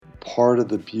part of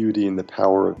the beauty and the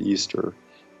power of Easter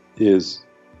is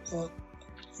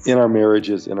in our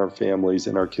marriages, in our families,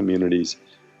 in our communities,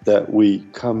 that we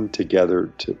come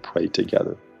together to pray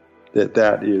together.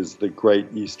 That is the great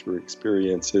Easter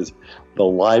experience, is the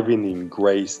livening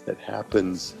grace that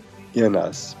happens in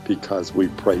us because we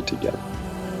pray together.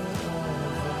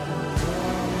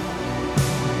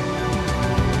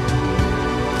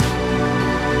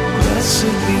 Blessed be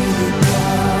the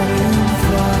God and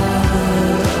Father.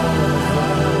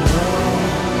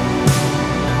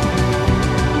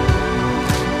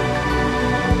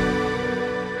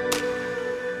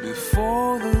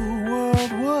 Before the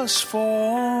world was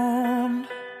formed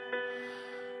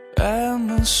and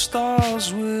the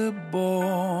stars were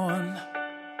born,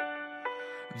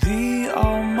 the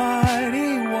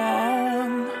Almighty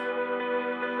One,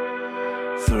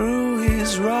 through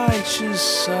His righteous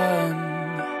Son,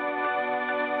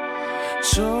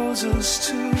 chose us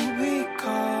to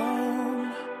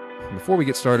become. Before we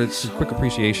get started, just a quick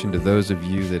appreciation to those of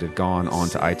you that have gone on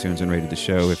to iTunes and rated the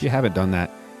show. If you haven't done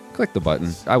that, click the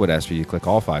button. I would ask for you to click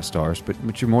all 5 stars,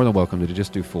 but you're more than welcome to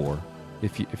just do 4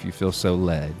 if you feel so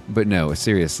led. But no,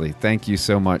 seriously, thank you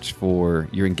so much for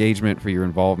your engagement, for your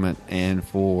involvement, and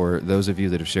for those of you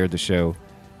that have shared the show.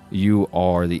 You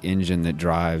are the engine that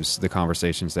drives the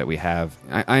conversations that we have.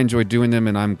 I enjoy doing them,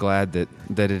 and I'm glad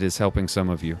that it is helping some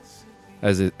of you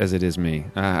as it is me.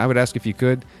 I would ask if you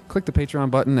could click the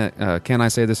Patreon button at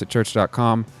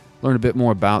canisaythisatchurch.com. Learn a bit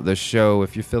more about the show.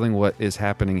 If you're feeling what is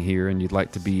happening here and you'd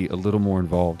like to be a little more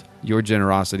involved, your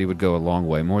generosity would go a long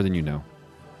way, more than you know.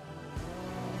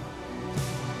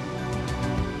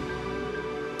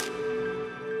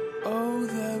 Oh,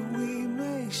 that we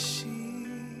may see.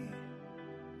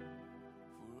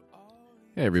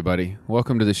 Hey everybody,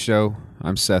 welcome to the show.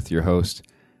 I'm Seth, your host.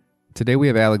 Today we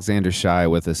have Alexander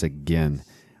Shaye with us again.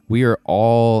 We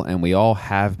all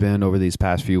have been over these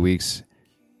past few weeks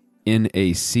in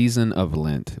a season of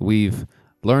Lent. We've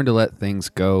learned to let things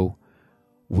go.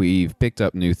 We've picked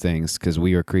up new things because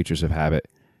we are creatures of habit.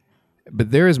 But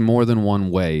there is more than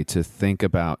one way to think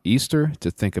about Easter,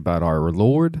 to think about our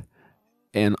Lord.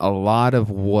 And a lot of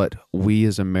what we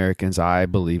as Americans, I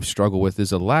believe, struggle with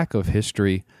is a lack of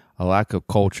history, a lack of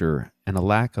culture, and a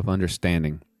lack of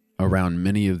understanding around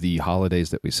many of the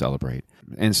holidays that we celebrate.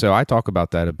 And so I talk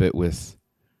about that a bit with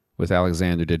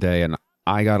Alexander today, and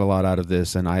I got a lot out of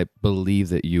this, and I believe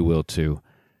that you will too.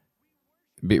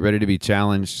 Be ready to be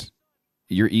challenged.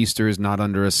 Your Easter is not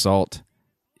under assault.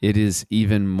 It is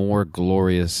even more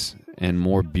glorious and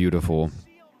more beautiful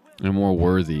and more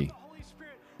worthy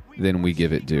than we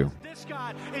give it due. This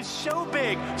God is so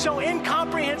big, so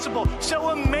incomprehensible, so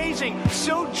amazing,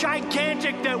 so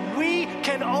gigantic that we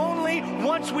can only,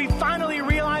 once we finally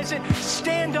realize it,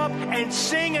 stand up and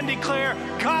sing and declare,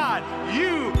 God,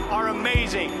 you are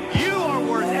amazing. You are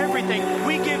worth everything.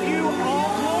 We give you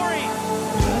all glory.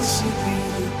 Blessed be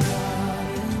the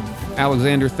God and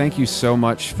Alexander, thank you so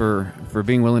much for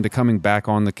being willing to coming back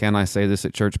on the Can I Say This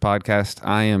at Church podcast.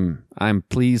 I'm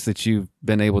pleased that you've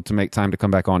been able to make time to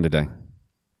come back on today.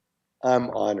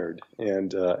 I'm honored,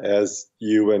 and as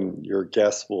you and your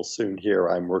guests will soon hear,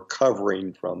 I'm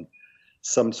recovering from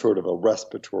some sort of a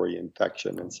respiratory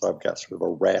infection, and so I've got sort of a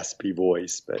raspy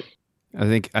voice. But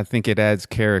I think it adds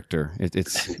character.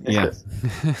 It's yeah.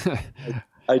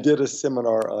 I did a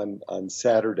seminar on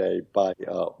Saturday by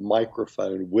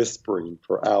microphone whispering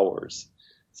for hours.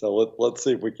 So let's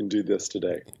see if we can do this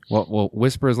today. Well,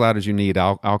 whisper as loud as you need.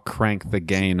 I'll crank the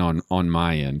gain on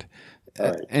my end. All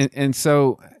right. And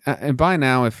so by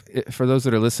now, if for those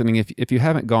that are listening, if you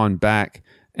haven't gone back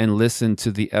and listened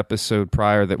to the episode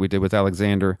prior that we did with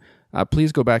Alexander,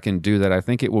 please go back and do that. I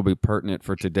think it will be pertinent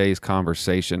for today's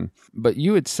conversation. But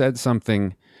you had said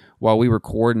something while we were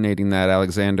coordinating that,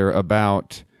 Alexander,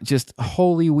 about just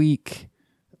Holy Week,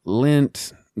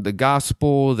 Lent, the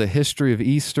gospel, the history of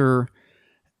Easter,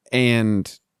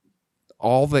 and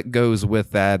all that goes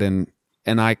with that. And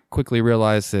I quickly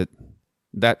realized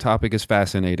that topic is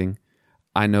fascinating.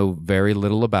 I know very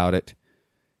little about it,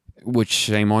 which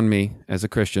shame on me as a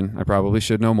Christian. I probably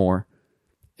should know more.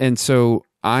 And so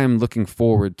I am looking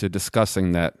forward to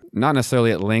discussing that, not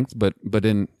necessarily at length, but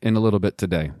in a little bit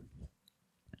today.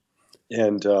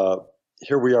 And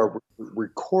here we are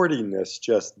recording this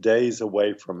just days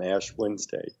away from Ash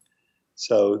Wednesday.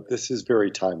 So this is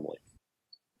very timely.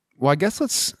 Well, I guess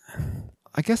let's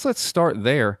start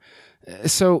there.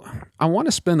 So I want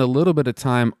to spend a little bit of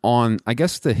time on, I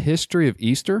guess, the history of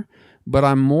Easter, but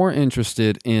I'm more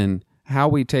interested in how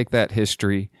we take that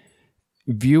history,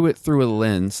 view it through a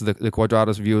lens, the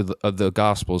Quadratus view of the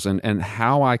Gospels, and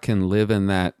how I can live in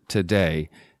that today,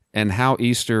 and how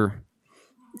Easter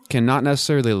can not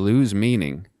necessarily lose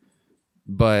meaning,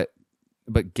 but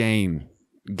gain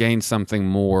something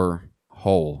more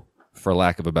whole, for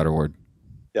lack of a better word.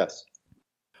 Yes.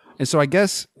 And so I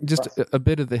guess just a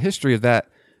bit of the history of that.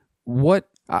 What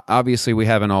obviously we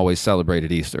haven't always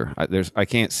celebrated Easter. I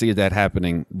can't see that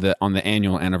happening on the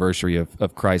annual anniversary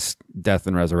of Christ's death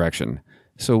and resurrection.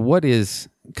 So what is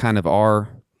kind of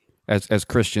as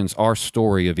Christians, our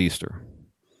story of Easter?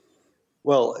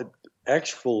 Well,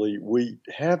 actually, we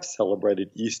have celebrated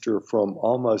Easter from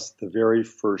almost the very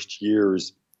first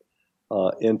years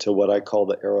into what I call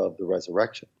the era of the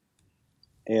resurrection.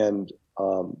 And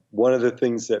one of the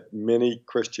things that many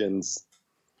Christians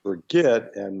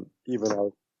forget, and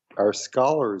even our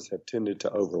scholars have tended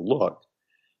to overlook,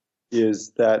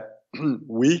 is that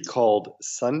we called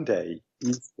Sunday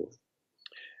Easter.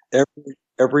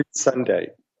 Every Sunday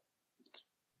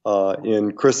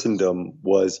in Christendom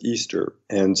was Easter.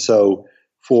 And so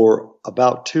for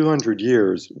about 200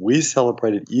 years, we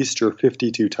celebrated Easter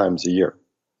 52 times a year.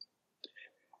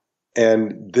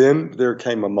 And then there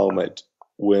came a moment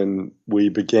when we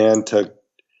began to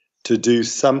do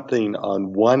something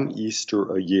on one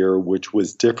Easter a year, which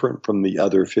was different from the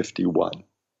other 51.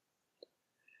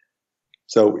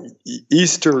 So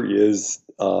Easter is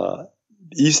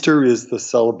the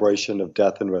celebration of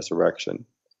death and resurrection,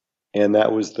 and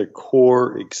that was the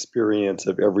core experience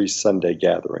of every Sunday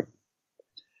gathering.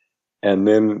 And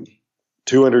then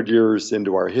 200 years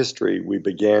into our history, we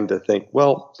began to think,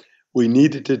 well, we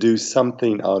needed to do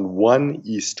something on one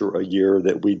Easter a year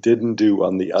that we didn't do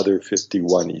on the other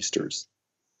 51 Easters.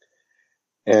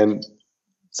 And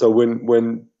so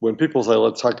when people say,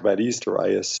 let's talk about Easter,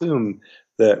 I assume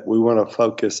that we want to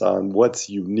focus on what's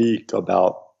unique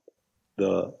about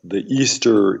the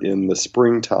Easter in the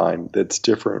springtime that's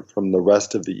different from the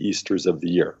rest of the Easters of the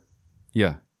year.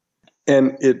 Yeah.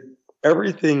 And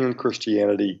everything in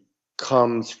Christianity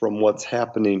comes from what's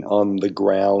happening on the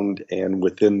ground and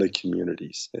within the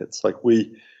communities. It's like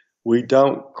we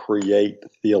don't create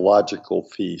theological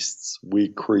feasts. We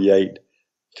create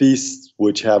feasts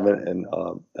which have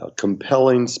a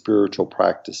compelling spiritual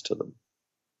practice to them.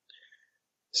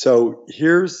 So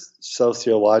here's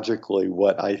sociologically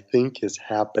what I think is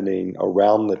happening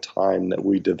around the time that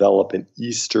we develop an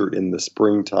Easter in the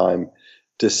springtime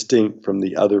distinct from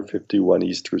the other 51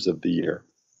 Easters of the year.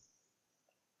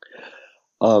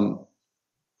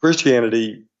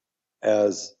 Christianity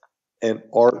as an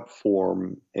art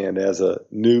form and as a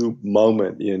new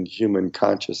moment in human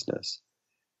consciousness,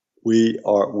 we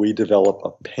develop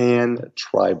a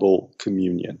pan-tribal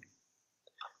communion.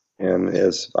 And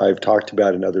as I've talked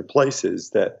about in other places,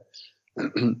 that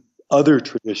other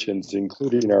traditions,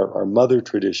 including our mother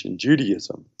tradition,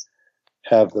 Judaism,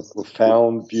 have the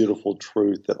profound, beautiful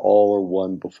truth that all are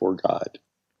one before God,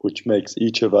 which makes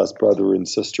each of us brother and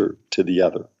sister to the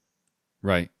other.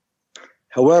 Right.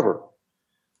 However,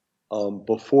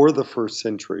 before the first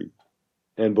century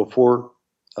and before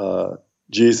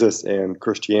Jesus and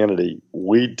Christianity,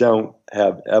 we don't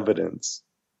have evidence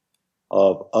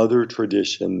of other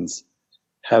traditions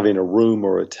having a room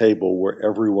or a table where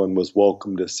everyone was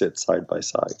welcome to sit side by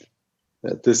side.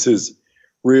 That this is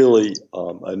really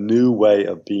a new way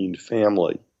of being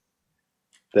family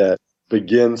that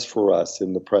begins for us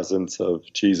in the presence of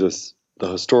Jesus, the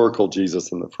historical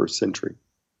Jesus in the first century.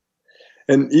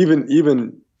 And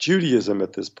even Judaism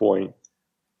at this point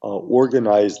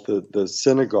organized the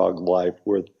synagogue life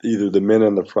where either the men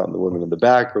in the front and the women in the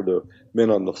back, or the men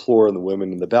on the floor and the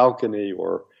women in the balcony,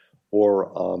 or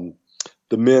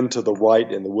the men to the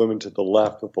right and the women to the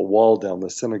left with the wall down the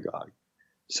synagogue.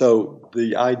 So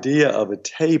the idea of a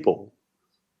table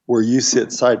where you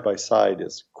sit side by side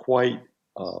is quite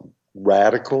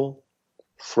radical,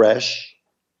 fresh,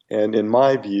 and in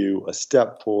my view, a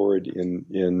step forward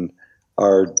in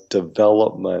our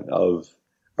development of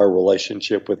our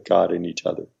relationship with God and each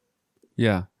other.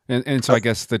 Yeah. And so I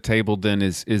guess the table then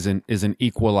is an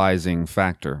equalizing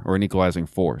factor or an equalizing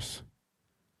force.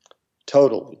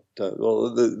 Totally.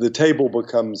 Well, the table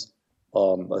becomes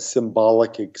a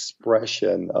symbolic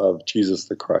expression of Jesus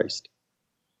the Christ,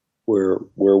 where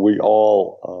we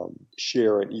all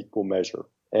share an equal measure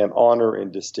and honor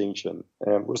and distinction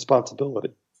and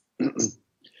responsibility.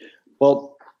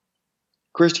 Well,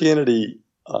 Christianity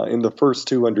in the first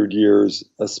 200 years,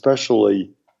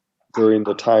 especially during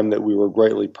the time that we were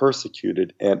greatly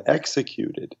persecuted and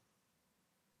executed,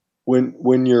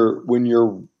 when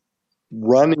you're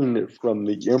running from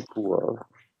the emperor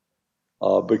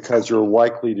because you're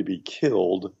likely to be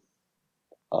killed,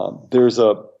 there's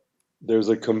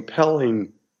a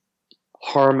compelling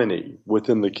harmony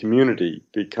within the community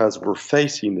because we're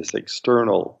facing this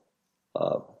external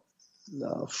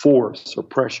force or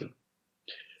pressure.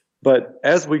 But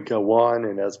as we go on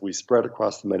and as we spread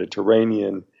across the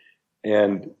Mediterranean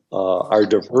and our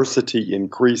diversity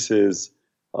increases,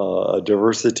 a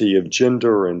diversity of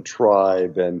gender and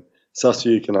tribe and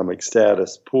socioeconomic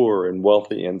status, poor and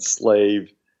wealthy and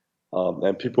slave,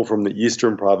 and people from the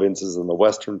eastern provinces and the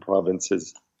western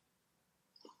provinces,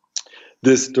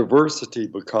 this diversity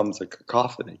becomes a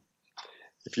cacophony.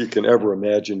 If you can ever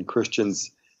imagine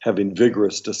Christians having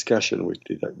vigorous discussion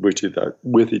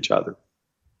with each other.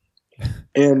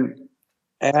 And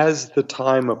as the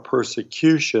time of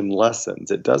persecution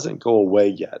lessens, it doesn't go away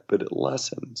yet, but it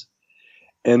lessens.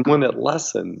 And when it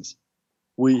lessens,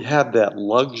 we have that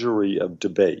luxury of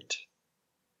debate.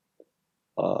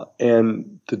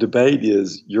 And the debate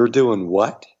is, you're doing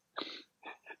what?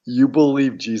 You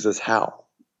believe Jesus how?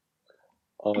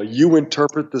 You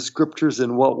interpret the scriptures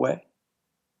in what way?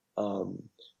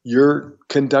 You're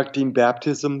conducting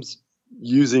baptisms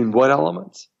using what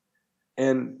elements?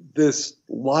 And this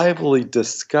lively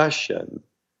discussion,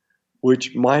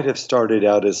 which might have started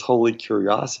out as holy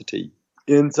curiosity,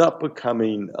 ends up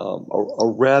becoming a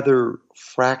rather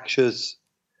fractious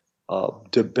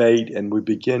debate, and we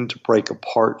begin to break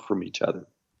apart from each other.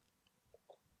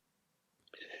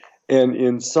 And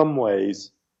in some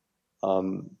ways,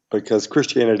 because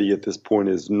Christianity at this point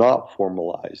is not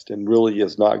formalized and really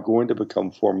is not going to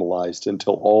become formalized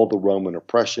until all the Roman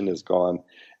oppression is gone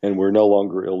and we're no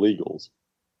longer illegals.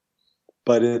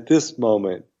 But at this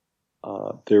moment,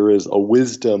 there is a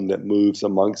wisdom that moves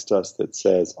amongst us that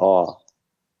says,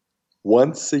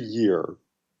 once a year,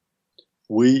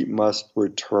 we must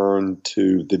return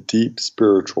to the deep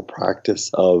spiritual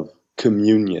practice of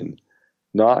communion,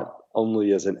 not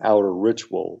only as an outer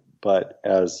ritual, but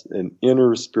as an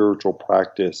inner spiritual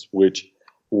practice which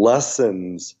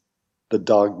lessens the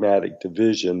dogmatic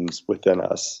divisions within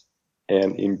us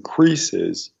and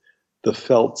increases the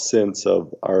felt sense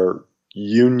of our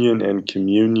union and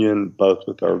communion both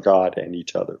with our God and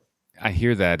each other. I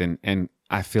hear that, and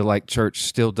I feel like church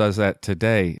still does that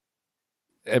today.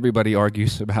 Everybody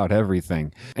argues about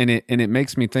everything. And it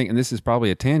makes me think, and this is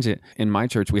probably a tangent, in my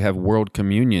church we have World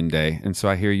Communion Day. And so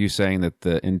I hear you saying that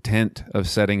the intent of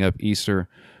setting up Easter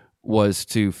was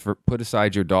to put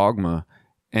aside your dogma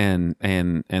and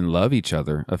love each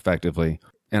other effectively.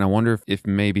 And I wonder if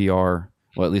maybe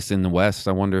well, at least in the West,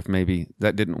 I wonder if maybe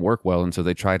that didn't work well, and so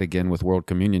they tried again with World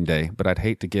Communion Day. But I'd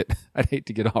hate to get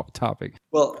off topic.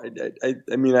 Well,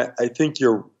 I mean, I think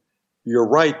you're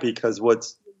right, because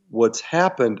what's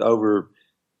happened over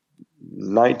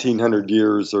 1,900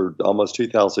 years or almost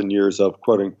 2,000 years of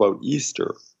quote unquote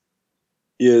Easter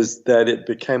is that it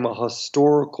became a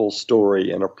historical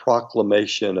story and a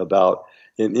proclamation about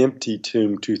an empty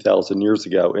tomb 2,000 years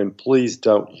ago. And please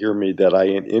don't hear me that I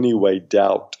in any way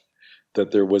doubt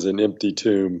that there was an empty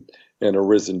tomb and a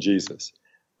risen Jesus.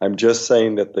 I'm just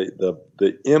saying that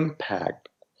the impact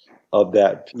of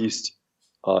that feast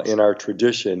in our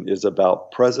tradition is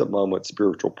about present moment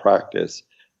spiritual practice,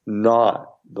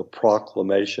 not the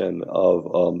proclamation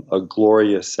of a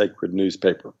glorious sacred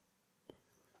newspaper.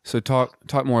 So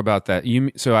talk more about that.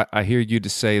 So I hear you to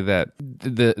say that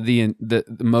the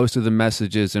most of the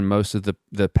messages and most of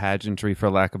the pageantry, for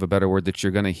lack of a better word, that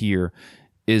you're going to hear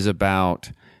is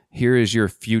about, here is your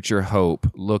future hope.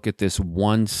 Look at this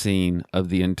one scene of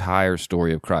the entire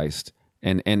story of Christ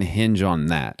and hinge on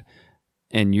that.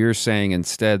 And you're saying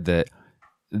instead that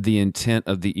the intent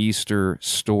of the Easter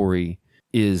story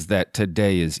is that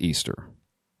today is Easter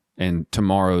and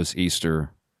tomorrow's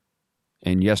Easter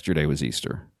and yesterday was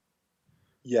Easter.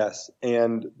 Yes,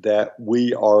 and that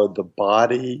we are the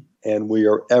body and we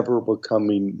are ever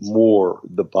becoming more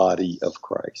the body of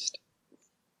Christ.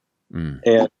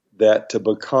 And that to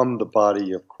become the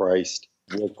body of Christ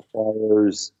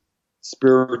requires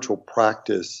spiritual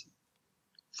practice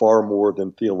far more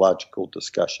than theological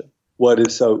discussion. What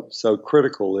is so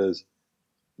critical is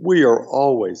we are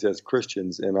always, as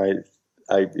Christians, and it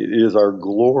is our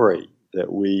glory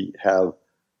that we have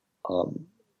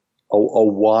a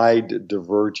wide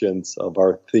divergence of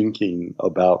our thinking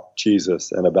about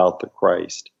Jesus and about the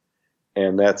Christ.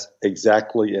 And that's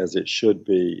exactly as it should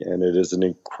be, and it is an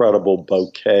incredible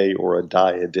bouquet or a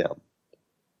diadem.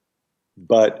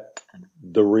 But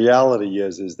the reality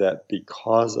is that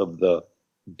because of the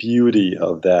beauty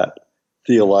of that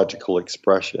theological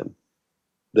expression,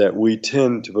 that we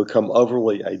tend to become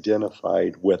overly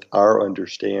identified with our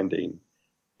understanding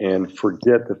and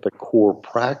forget that the core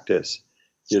practice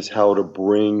is how to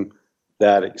bring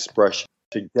that expression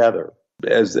together.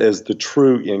 as the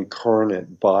true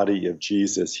incarnate body of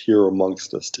Jesus here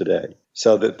amongst us today.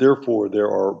 So that therefore there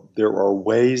are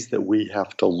ways that we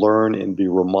have to learn and be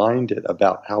reminded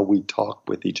about how we talk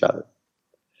with each other.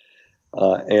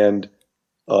 And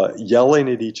yelling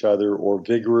at each other or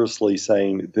vigorously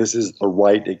saying this is the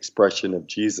right expression of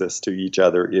Jesus to each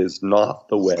other is not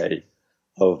the way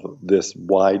of this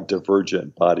wide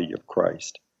divergent body of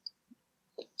Christ.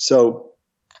 So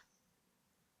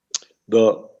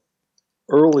the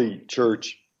early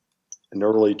church I'm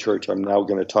now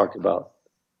going to talk about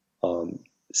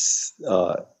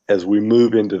as we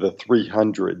move into the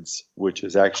 300s, which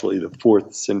is actually the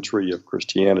 4th century of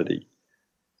Christianity.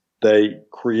 They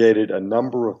created a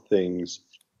number of things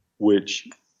which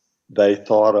they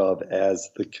thought of as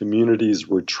the community's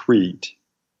retreat,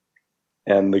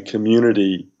 and the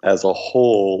community as a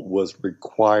whole was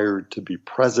required to be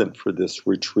present for this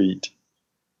retreat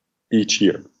each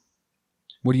year.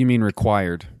 What do you mean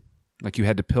required? Like you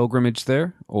had to pilgrimage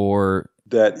there, or?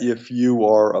 That if you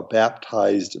are a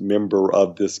baptized member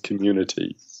of this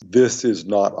community, this is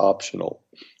not optional.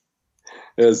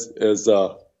 As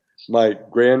my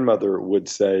grandmother would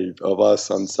say of us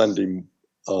on Sunday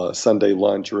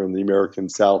lunch, or in the American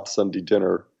South Sunday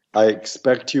dinner, I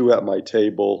expect you at my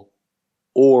table,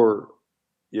 or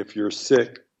if you're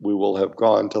sick, we will have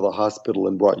gone to the hospital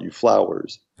and brought you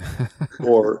flowers.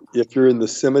 Or if you're in the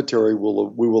cemetery,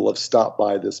 we will have stopped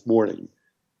by this morning.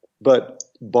 But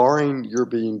barring your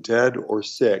being dead or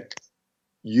sick,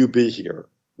 you be here.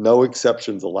 No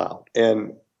exceptions allowed.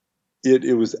 And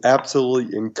it was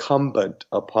absolutely incumbent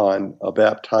upon a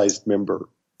baptized member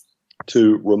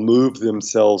to remove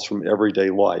themselves from everyday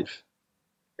life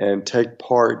and take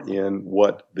part in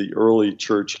what the early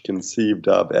church conceived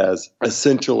of as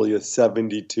essentially a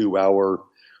 72-hour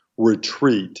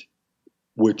retreat,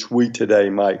 which we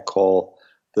today might call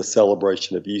the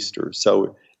celebration of Easter.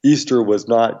 So Easter was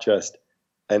not just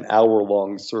an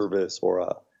hour-long service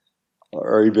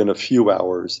or even a few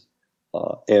hours.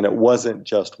 And it wasn't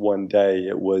just one day,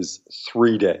 it was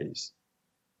 3 days.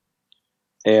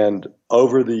 And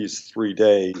over these 3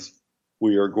 days,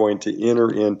 we are going to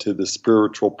enter into the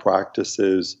spiritual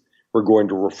practices. We're going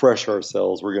to refresh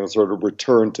ourselves. We're going to sort of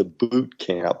return to boot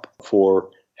camp for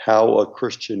how a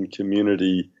Christian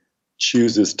community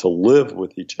chooses to live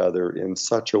with each other in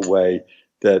such a way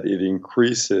that it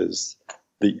increases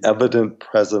the evident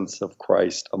presence of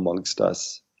Christ amongst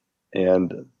us,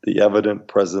 and the evident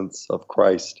presence of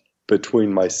Christ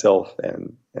between myself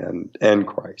and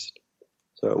Christ.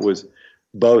 So it was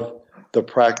both the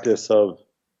practice of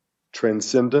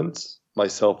transcendence,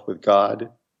 myself with God,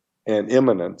 and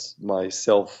immanence,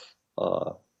 myself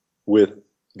with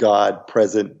God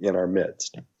present in our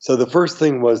midst. So the first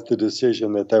thing was the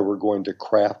decision that they were going to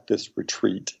craft this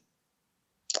retreat.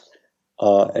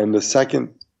 And the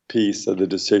second piece of the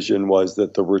decision was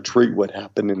that the retreat would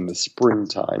happen in the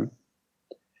springtime.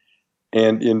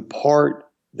 And in part,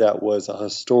 that was a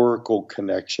historical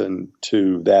connection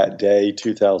to that day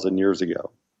 2,000 years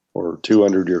ago or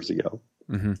 200 years ago.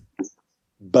 Mm-hmm.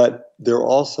 But there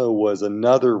also was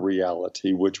another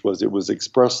reality, which was it was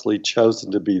expressly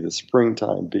chosen to be the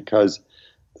springtime because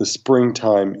the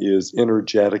springtime is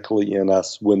energetically in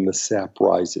us when the sap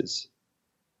rises.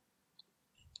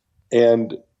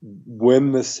 And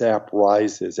when the sap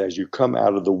rises, as you come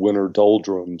out of the winter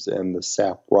doldrums and the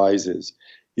sap rises,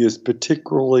 is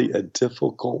particularly a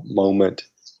difficult moment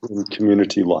in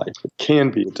community life. It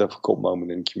can be a difficult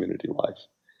moment in community life.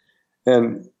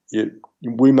 And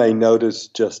we may notice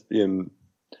just in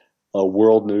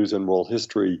world news and world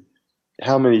history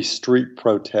how many street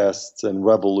protests and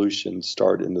revolutions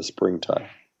start in the springtime.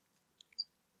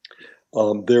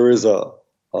 There is a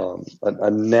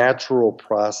natural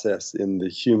process in the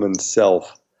human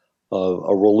self of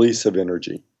a release of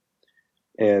energy.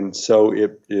 And so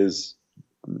it is,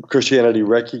 Christianity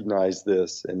recognized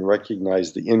this and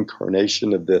recognized the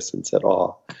incarnation of this and said,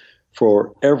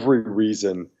 for every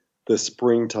reason, the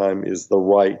springtime is the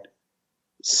right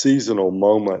seasonal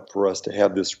moment for us to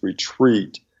have this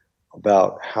retreat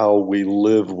about how we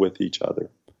live with each other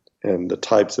and the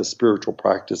types of spiritual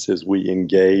practices we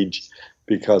engage,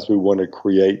 because we want to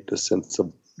create the sense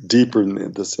of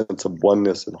the sense of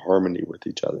oneness and harmony with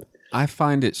each other. I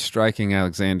find it striking,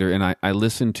 Alexander, and I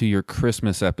listened to your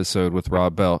Christmas episode with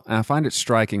Rob Bell, and I find it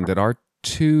striking that our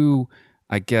two,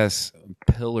 I guess,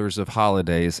 pillars of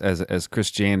holidays as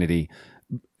Christianity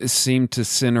seem to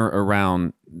center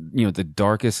around, the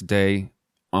darkest day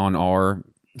on our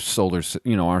solar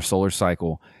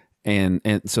cycle,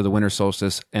 and so the winter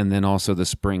solstice, and then also the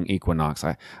spring equinox.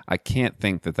 I can't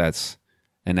think that that's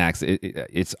an accident.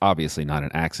 It's obviously not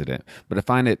an accident, but I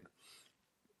find it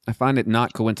I find it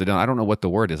not coincidental. I don't know what the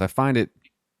word is. I find it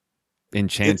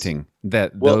enchanting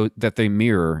that they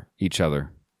mirror each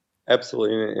other.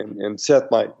 Absolutely. And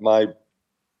Seth, my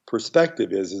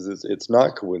perspective is it's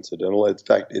not coincidental. In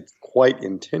fact, it's quite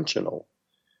intentional.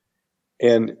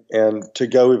 And to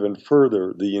go even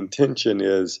further, the intention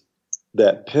is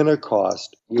that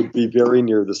Pentecost would be very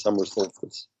near the summer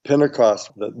solstice. Pentecost,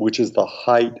 which is the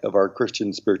height of our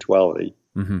Christian spirituality,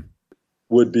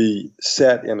 would be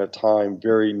set in a time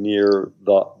very near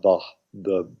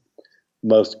the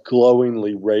most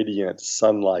glowingly radiant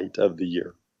sunlight of the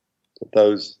year.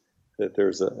 That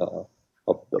there's an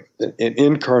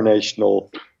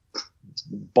incarnational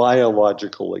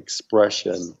biological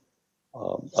expression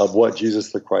of what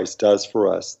Jesus the Christ does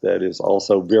for us that is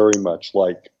also very much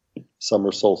like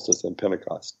summer solstice and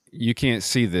Pentecost. You can't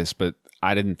see this, but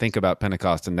I didn't think about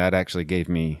Pentecost, and that actually gave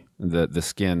me the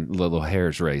skin, little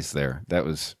hairs raised there. That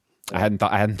was I hadn't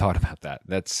thought about that.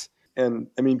 And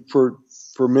I mean for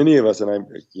many of us, and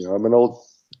I'm an old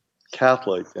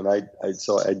Catholic, and I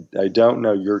don't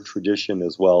know your tradition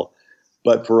as well,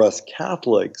 but for us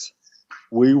Catholics,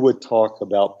 we would talk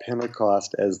about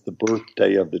Pentecost as the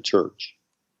birthday of the church.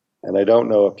 And I don't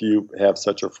know if you have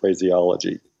such a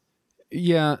phraseology.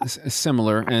 Yeah,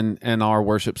 similar. And our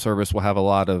worship service will have a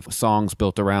lot of songs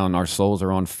built around our souls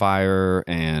are on fire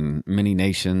and many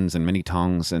nations and many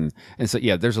tongues. And so,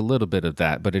 yeah, there's a little bit of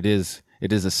that, but it is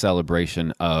a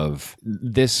celebration of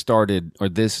this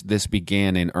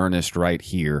began in earnest right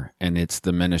here. And it's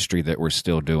the ministry that we're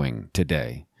still doing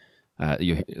today.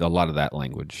 A lot of that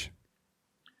language.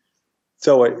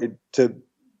 So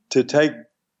to take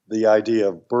the idea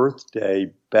of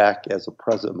birthday back as a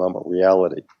present moment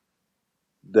reality,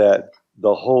 that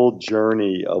the whole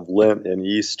journey of Lent and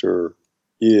Easter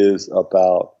is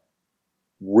about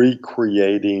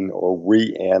recreating or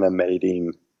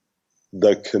reanimating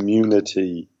the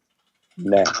community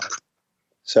now.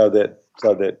 So that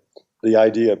the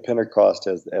idea of Pentecost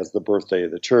as the birthday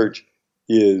of the church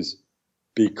is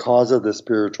because of the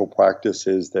spiritual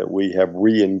practices that we have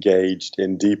re-engaged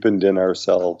and deepened in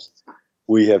ourselves,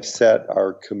 we have set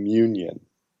our communion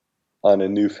on a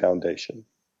new foundation.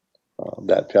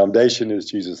 That foundation is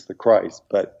Jesus the Christ,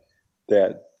 but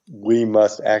that we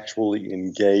must actually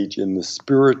engage in the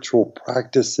spiritual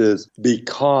practices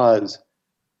because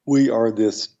we are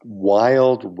this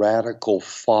wild, radical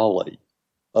folly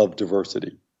of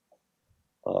diversity.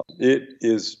 It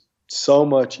is so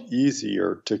much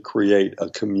easier to create a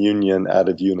communion out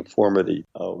of uniformity.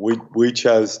 We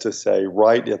chose to say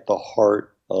right at the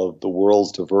heart of the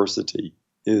world's diversity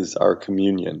is our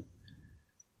communion.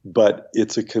 But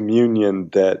it's a communion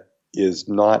that is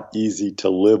not easy to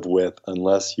live with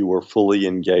unless you are fully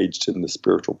engaged in the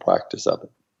spiritual practice of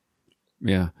it.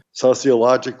 Yeah.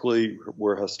 Sociologically,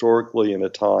 we're historically in a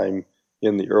time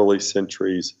in the early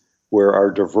centuries where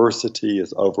our diversity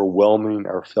is overwhelming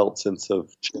our felt sense of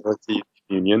charity and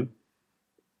communion.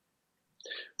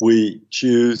 We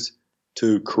choose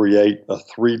to create a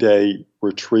 3-day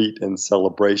retreat and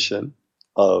celebration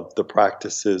of the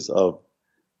practices of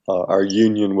our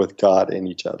union with God and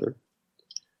each other.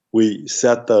 We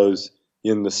set those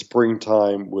in the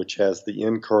springtime, which has the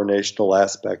incarnational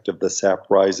aspect of the sap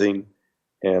rising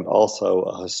and also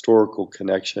a historical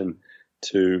connection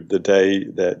to the day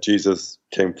that Jesus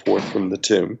came forth from the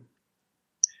tomb.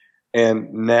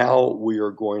 And now we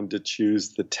are going to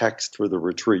choose the text for the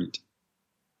retreat.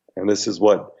 And this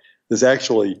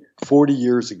actually 40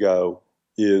 years ago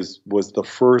was the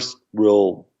first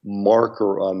real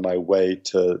marker on my way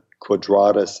to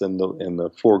Quadratus in the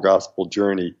Four Gospel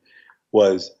journey,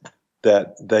 was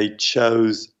that they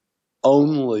chose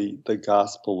only the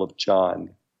Gospel of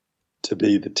John to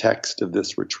be the text of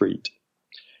this retreat.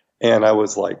 And I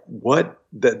was like, what?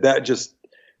 That just,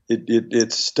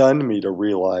 it stunned me to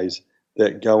realize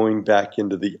that going back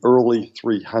into the early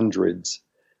 300s,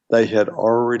 they had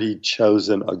already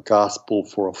chosen a gospel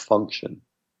for a function.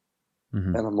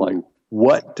 Mm-hmm. And I'm like,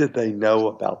 what did they know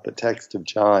about the text of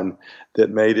John that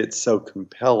made it so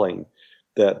compelling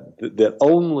that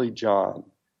only John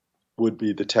would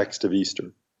be the text of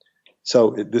Easter?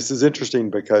 So this is interesting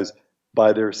because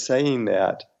by their saying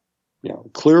that,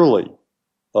 clearly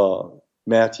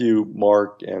Matthew,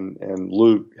 Mark, and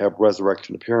Luke have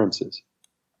resurrection appearances,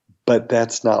 but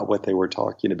that's not what they were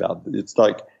talking about. It's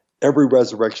like every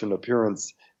resurrection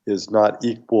appearance is not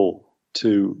equal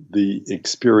to the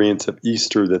experience of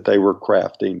Easter that they were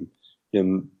crafting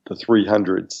in the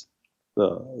 300s,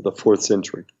 the 4th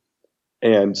century.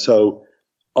 And so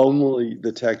only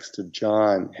the text of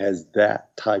John has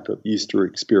that type of Easter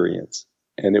experience.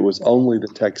 And it was only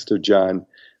the text of John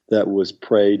that was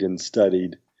prayed and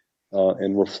studied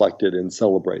and reflected and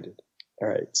celebrated. All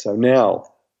right, so now,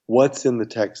 what's in the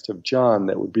text of John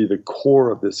that would be the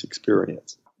core of this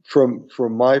experience? From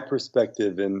my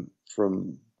perspective and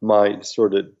from my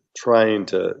sort of trying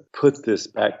to put this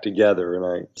back together,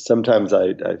 and sometimes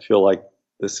I feel like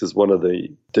this is one of the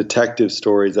detective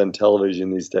stories on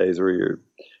television these days where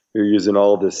you're using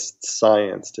all this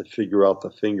science to figure out the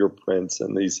fingerprints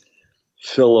and these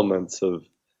filaments of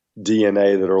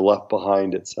DNA that are left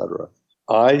behind, etc.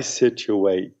 I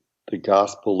situate the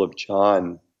Gospel of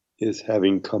John as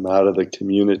having come out of the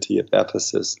community of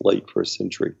Ephesus, late first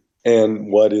century.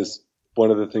 And what is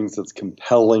one of the things that's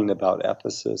compelling about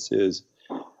Ephesus is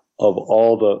of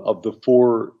the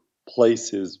four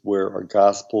places where a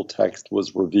gospel text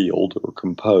was revealed or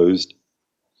composed,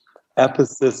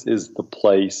 Ephesus is the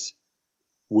place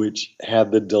which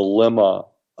had the dilemma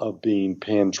of being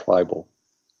pan-tribal.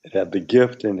 It had the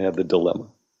gift and had the dilemma.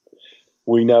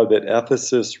 We know that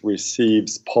Ephesus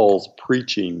receives Paul's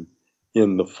preaching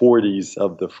in the 40s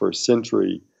of the first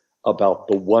century about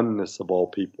the oneness of all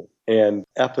people. And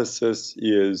Ephesus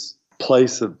is a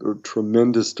place of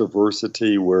tremendous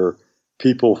diversity where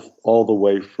people all the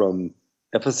way from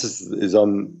Ephesus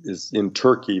is in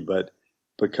Turkey, but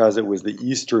because it was the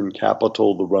eastern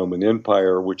capital of the Roman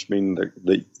Empire, which means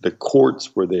the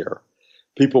courts were there,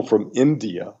 people from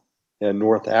India and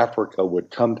North Africa would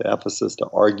come to Ephesus to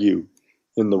argue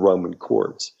in the Roman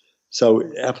courts. So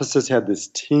Ephesus had this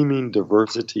teeming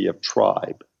diversity of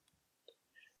tribe.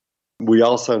 We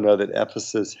also know that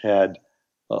Ephesus had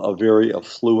a very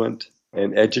affluent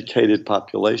and educated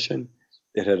population.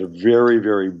 It had a very,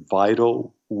 very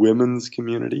vital women's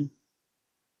community.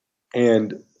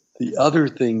 And the other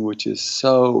thing which is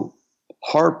so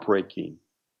heartbreakingly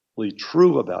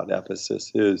true about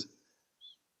Ephesus is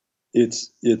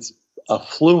its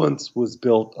affluence was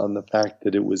built on the fact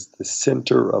that it was the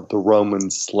center of the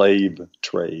Roman slave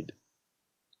trade.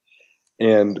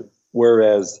 And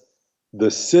whereas the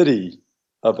city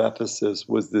of Ephesus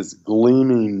was this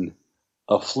gleaming,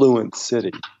 affluent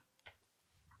city,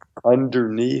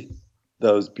 underneath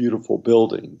those beautiful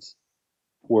buildings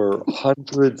were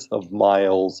hundreds of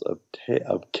miles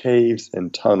of caves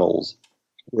and tunnels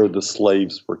where the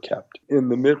slaves were kept. In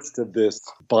the midst of this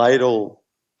vital,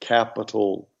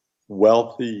 capital,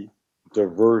 wealthy,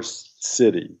 diverse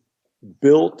city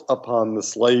built upon the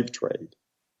slave trade,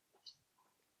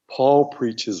 Paul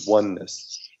preaches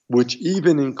oneness, which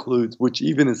even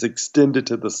is extended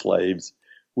to the slaves,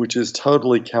 which is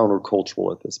totally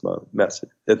countercultural at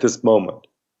this moment.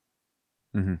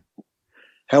 Mm-hmm.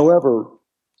 However,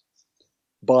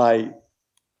 by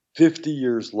 50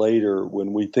 years later,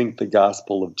 when we think the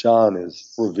Gospel of John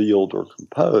is revealed or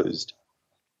composed,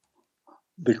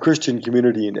 the Christian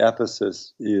community in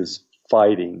Ephesus is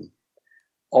fighting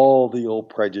all the old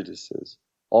prejudices,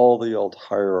 all the old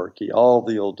hierarchy, all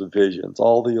the old divisions,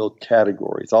 all the old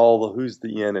categories, all the who's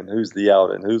the in and who's the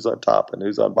out and who's on top and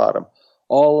who's on bottom.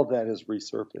 All of that has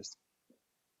resurfaced.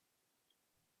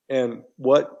 And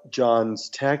what John's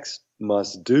text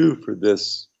must do for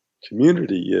this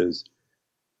community is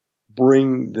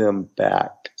bring them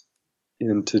back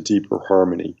into deeper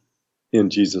harmony in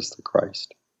Jesus the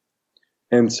Christ.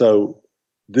 And so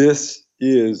this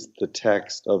is the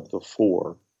text of the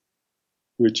four,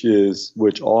 which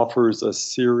offers a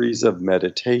series of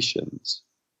meditations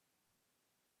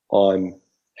on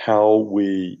how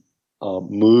we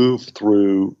move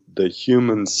through the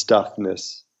human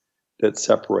stuffness that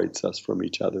separates us from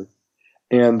each other,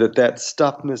 and that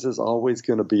stuffness is always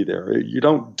going to be there. You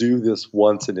don't do this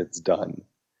once and it's done.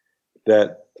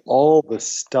 That all the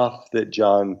stuff that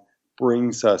John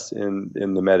brings us in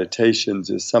the meditations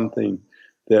is something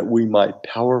that we might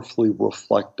powerfully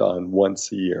reflect on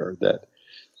once a year, that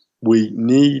we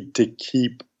need to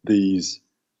keep these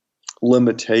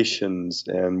limitations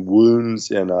and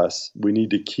wounds in us. We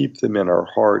need to keep them in our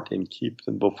heart and keep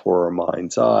them before our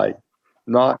mind's eye,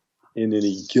 not in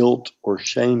any guilt or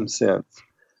shame sense,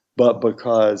 but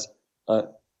because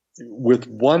with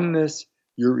oneness,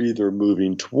 you're either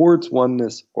moving towards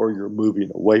oneness or you're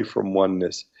moving away from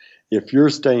oneness. If you're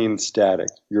staying static,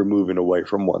 you're moving away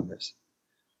from oneness.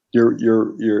 There's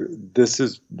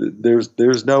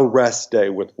no rest day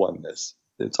with oneness.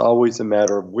 It's always a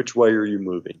matter of which way are you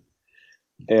moving.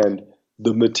 And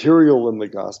the material in the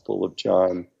Gospel of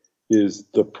John is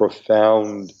the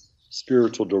profound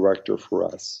spiritual director for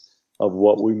us of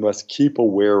what we must keep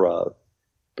aware of,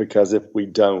 because if we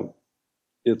don't,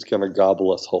 it's going to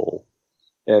gobble us whole.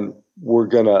 And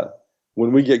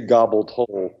when we get gobbled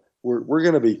whole, we're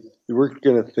going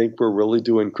to think we're really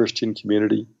doing Christian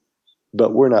community,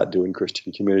 but we're not doing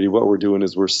Christian community. What we're doing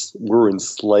is we're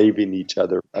enslaving each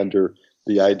other under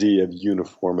the idea of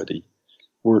uniformity.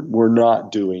 We're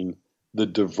not doing the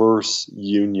diverse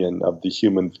union of the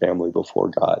human family before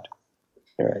God.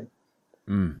 All right.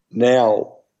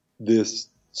 Now, this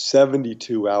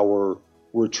 72-hour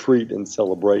retreat and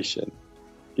celebration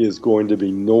is going to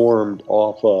be normed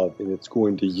off of, and it's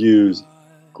going to use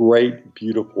great,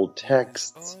 beautiful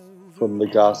texts from the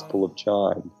Gospel of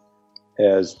John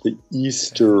as the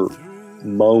Easter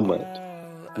moment,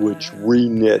 which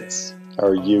reknits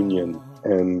our union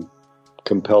and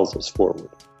compels us forward.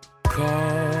 Call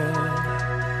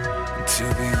to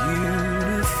be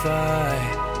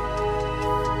unified,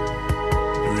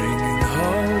 bringing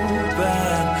hope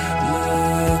and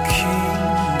looking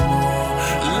more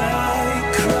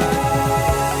like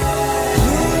Christ.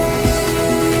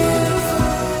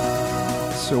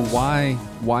 So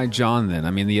why John then?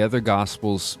 I mean, the other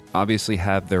Gospels obviously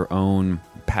have their own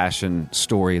passion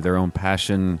story, their own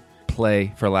passion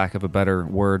play, for lack of a better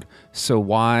word. So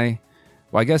why?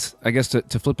 Well, I guess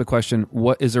to flip the question,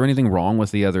 what is there anything wrong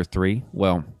with the other three?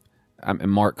 Well,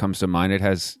 Mark comes to mind. It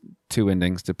has two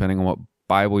endings, depending on what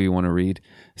Bible you want to read.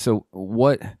 So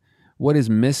what is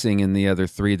missing in the other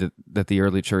three that the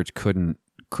early church couldn't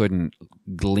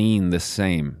glean the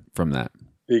same from that?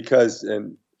 Because,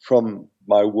 and from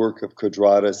my work of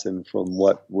Quadratus and from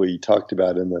what we talked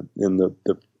about in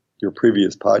your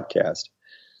previous podcast,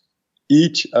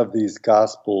 each of these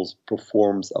Gospels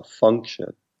performs a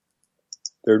function.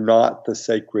 They're not the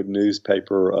sacred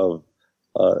newspaper of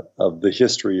the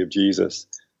history of Jesus.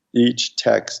 Each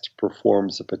text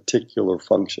performs a particular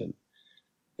function.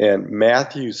 And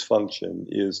Matthew's function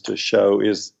is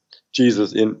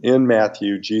Jesus, in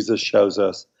Matthew, Jesus shows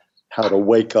us how to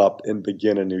wake up and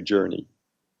begin a new journey.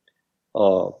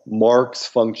 Mark's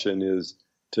function is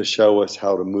to show us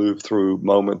how to move through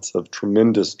moments of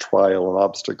tremendous trial and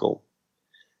obstacle.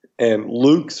 And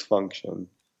Luke's function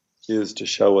is to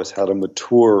show us how to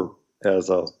mature as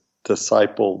a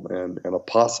disciple and an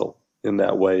apostle in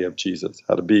that way of Jesus,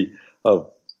 how to be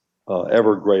of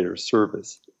ever greater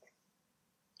service.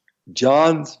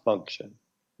 John's function,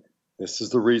 this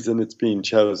is the reason it's being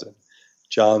chosen,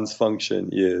 John's function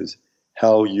is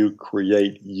how you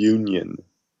create union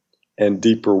and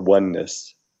deeper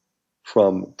oneness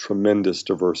from tremendous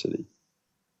diversity.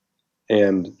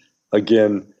 And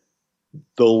again,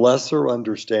 the lesser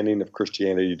understanding of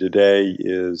Christianity today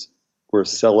is we're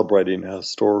celebrating a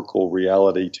historical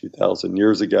reality 2,000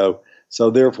 years ago, so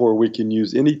therefore we can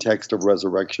use any text of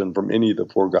resurrection from any of the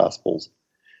four Gospels.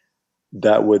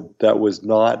 That was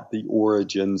not the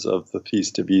origins of the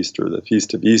Feast of Easter. The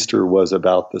Feast of Easter was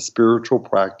about the spiritual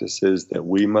practices that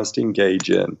we must engage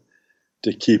in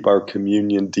to keep our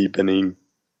communion deepening,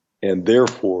 and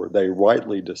therefore they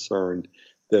rightly discerned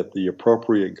that the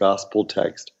appropriate gospel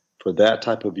text for that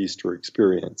type of Easter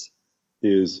experience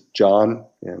is John,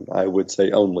 and I would say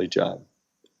only John.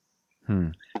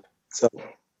 So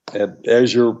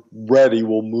as you're ready,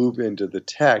 we'll move into the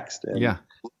text and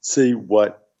see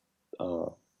what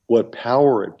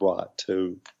power it brought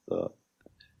to the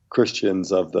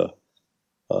Christians of the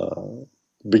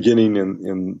beginning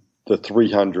in the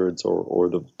 300s or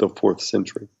the 4th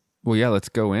century. Well, yeah, let's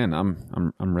go in.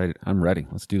 I'm ready. I'm ready.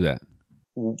 Let's do that.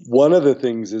 One of the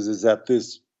things is that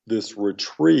this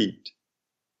retreat,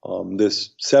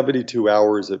 this 72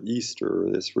 hours of Easter,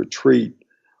 this retreat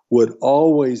would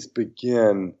always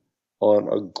begin on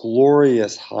a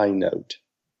glorious high note.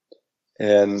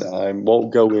 And I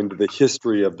won't go into the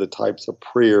history of the types of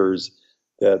prayers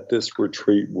that this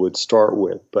retreat would start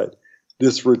with, but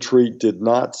this retreat did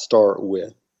not start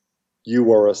with,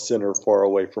 "You are a sinner far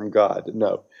away from God."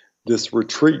 No, this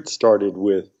retreat started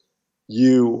with,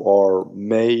 "You are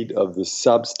made of the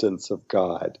substance of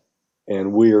God,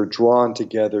 and we are drawn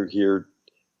together here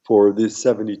for this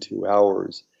 72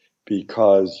 hours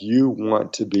because you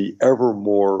want to be ever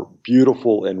more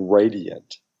beautiful and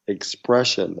radiant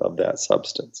expression of that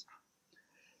substance."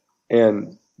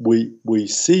 And we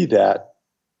see that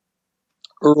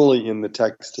early in the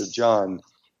text of John,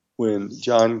 when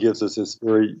John gives us this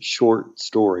very short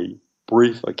story,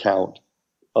 brief account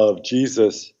of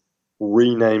Jesus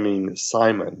renaming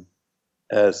Simon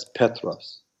as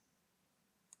Petros.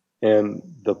 And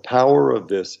the power of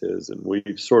this is, and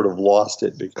we've sort of lost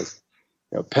it because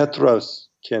Petros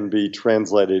can be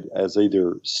translated as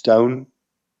either stone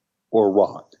or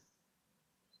rock.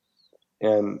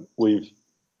 And we've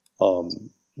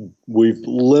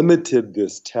limited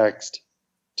this text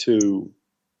to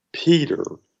Peter,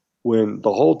 when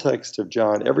the whole text of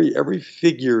John, every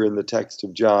figure in the text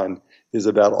of John is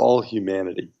about all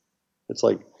humanity. It's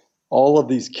like all of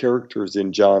these characters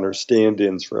in John are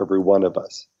stand-ins for every one of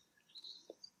us.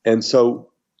 And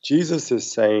so Jesus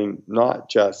is saying not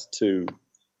just to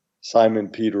Simon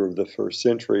Peter of the first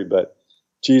century, but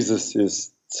Jesus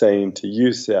is saying to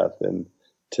you, Seth, and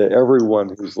to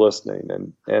everyone who's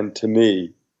listening, and to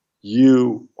me,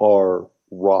 you are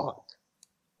rock,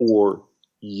 or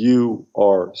you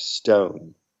are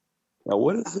stone. Now,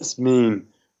 what does this mean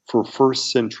for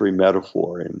first century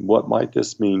metaphor, and what might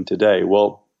this mean today?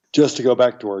 Well, just to go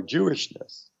back to our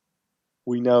Jewishness,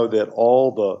 we know that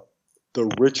all the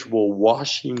ritual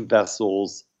washing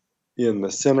vessels in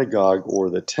the synagogue or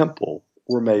the temple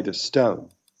were made of stone.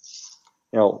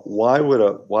 Now, why would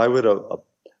a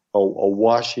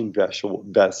washing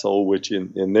vessel, which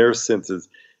in their senses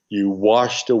you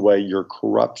washed away your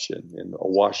corruption, in a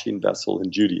washing vessel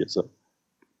in Judaism,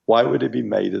 why would it be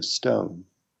made of stone?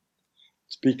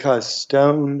 It's because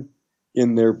stone,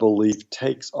 in their belief,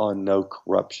 takes on no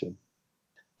corruption.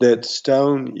 That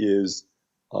stone is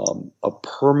a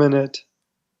permanent,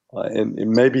 and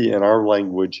maybe in our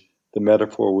language, the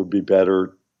metaphor would be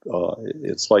better.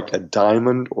 It's like a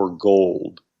diamond or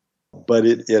gold, but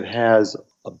it has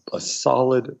a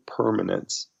solid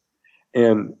permanence.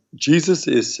 And Jesus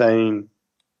is saying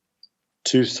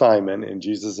to Simon, and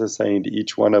Jesus is saying to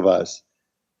each one of us,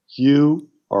 you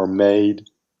are made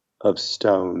of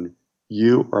stone.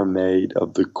 You are made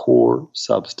of the core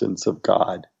substance of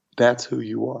God. That's who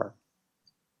you are.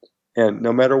 And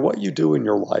no matter what you do in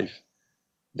your life,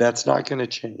 that's not going to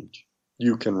change.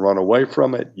 You can run away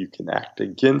from it. You can act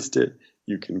against it.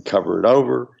 You can cover it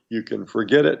over. You can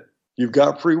forget it. You've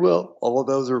got free will. All of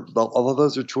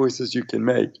those are choices you can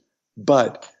make.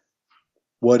 But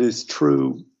what is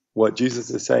true, what Jesus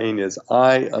is saying is,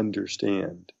 I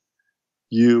understand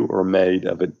you are made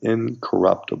of an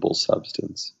incorruptible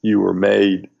substance. You are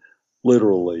made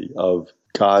literally of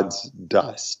God's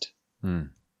dust.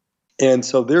 And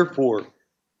so therefore,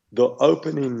 the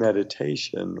opening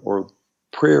meditation or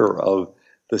prayer of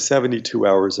the 72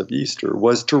 hours of Easter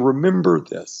was to remember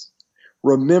this.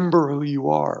 Remember who you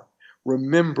are.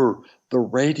 Remember the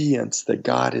radiance that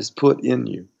God has put in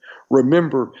you.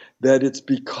 Remember that it's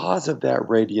because of that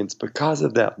radiance, because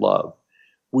of that love,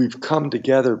 we've come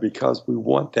together because we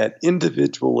want that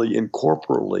individually and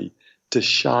corporately to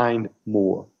shine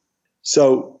more.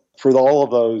 So for all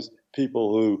of those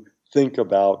people who think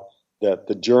about that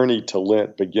the journey to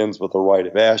Lent begins with the rite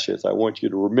of ashes, I want you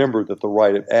to remember that the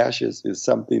rite of ashes is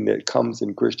something that comes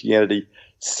in Christianity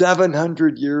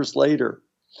 700 years later.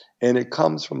 And it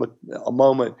comes from a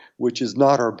moment which is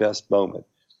not our best moment.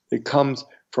 It comes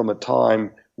from a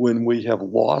time when we have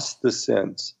lost the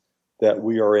sense that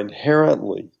we are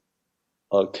inherently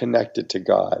connected to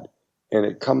God. And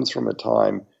it comes from a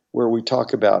time where we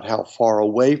talk about how far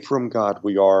away from God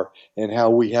we are and how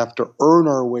we have to earn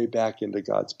our way back into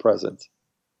God's presence.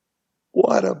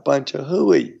 What a bunch of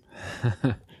hooey.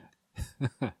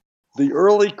 The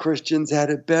early Christians had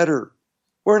it better.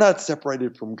 We're not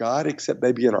separated from God except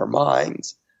maybe in our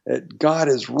minds. God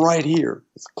is right here,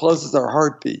 as close as our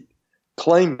heartbeat.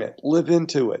 Claim it, live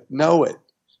into it, know it,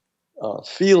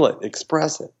 feel it,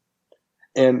 express it.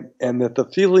 And that the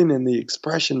feeling and the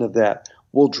expression of that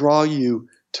will draw you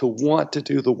to want to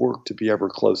do the work to be ever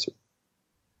closer.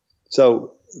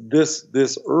 So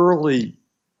this early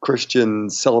Christian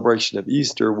celebration of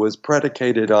Easter was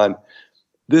predicated on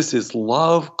this is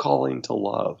love calling to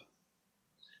love.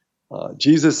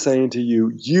 Jesus saying to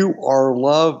you, you are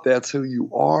love, that's who you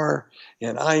are,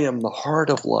 and I am the heart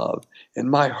of love,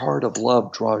 and my heart of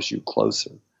love draws you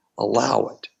closer. Allow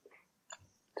it.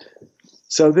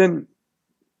 So then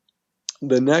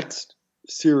the next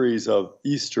series of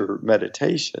Easter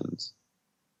meditations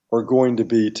are going to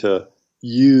be to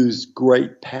use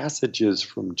great passages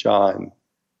from John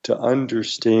to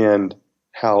understand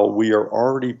how we are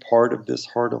already part of this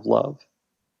heart of love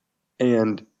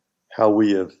and how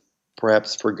we have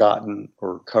perhaps forgotten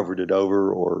or covered it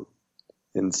over or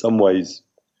in some ways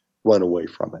run away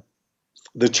from it.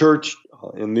 The church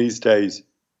in these days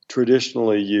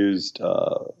traditionally used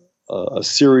a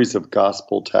series of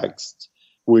gospel texts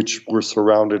which were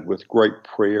surrounded with great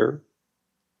prayer.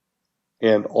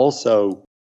 And also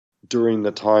during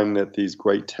the time that these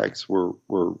great texts were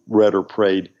read or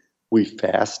prayed, we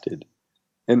fasted.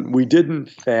 And we didn't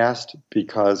fast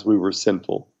because we were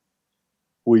sinful.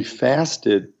 We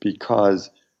fasted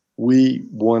because we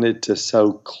wanted to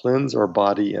so cleanse our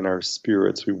body and our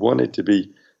spirits. We wanted to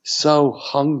be so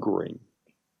hungering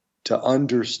to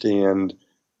understand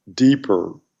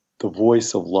deeper the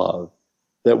voice of love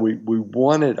that we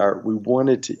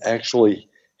wanted to actually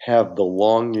have the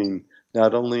longing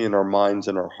not only in our minds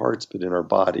and our hearts but in our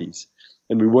bodies.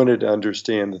 And we wanted to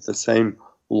understand that the same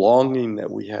longing that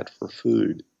we had for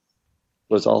food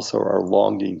was also our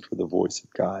longing for the voice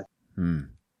of God. Hmm.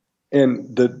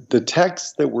 And the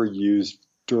texts that were used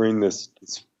during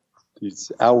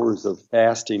these hours of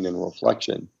fasting and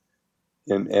reflection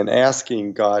and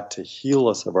asking God to heal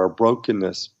us of our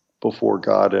brokenness before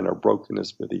God and our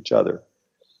brokenness with each other.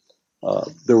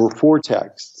 There were 4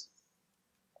 texts.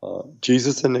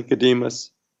 Jesus and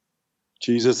Nicodemus,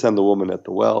 Jesus and the woman at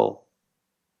the well,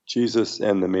 Jesus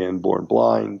and the man born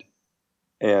blind,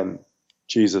 and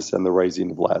Jesus and the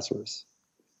raising of Lazarus.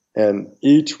 And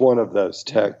each one of those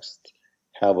texts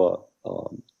have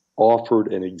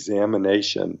offered an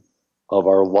examination of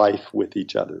our life with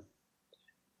each other,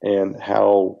 and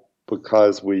how,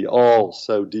 because we all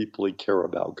so deeply care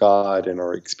about God and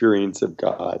our experience of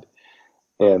God,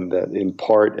 and that in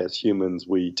part as humans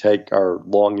we take our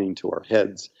longing to our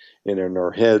heads, and in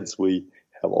our heads we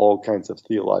have all kinds of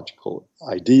theological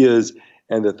ideas,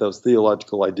 and that those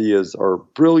theological ideas are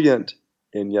brilliant,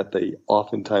 and yet they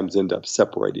oftentimes end up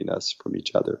separating us from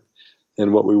each other.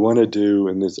 And what we want to do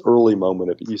in this early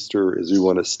moment of Easter is we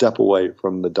want to step away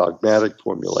from the dogmatic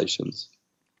formulations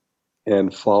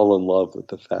and fall in love with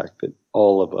the fact that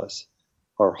all of us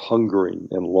are hungering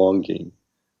and longing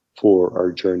for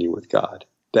our journey with God.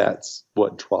 That's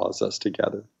what draws us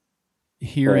together.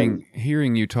 Hearing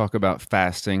you talk about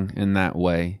fasting in that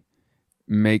way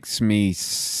makes me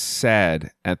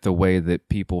sad at the way that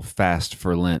people fast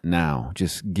for Lent now,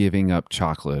 just giving up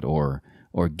chocolate or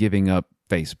giving up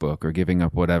Facebook or giving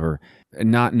up whatever,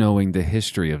 not knowing the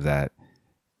history of that,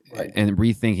 Right. And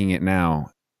rethinking it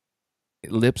now.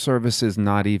 Lip service is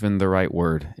not even the right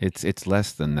word. It's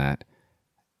less than that.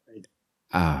 Right.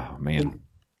 Oh, man.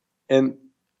 And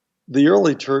the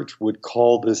early church would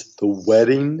call this the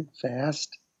wedding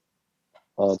fast,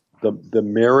 the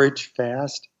marriage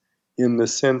fast, in the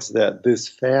sense that this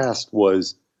fast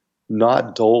was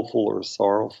not doleful or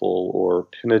sorrowful or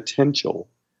penitential.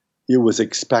 It was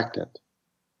expectant.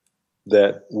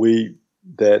 That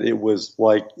it was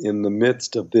like in the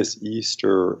midst of this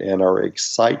Easter and our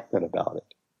excitement about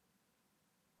it,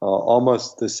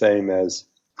 almost the same as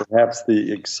perhaps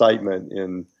the excitement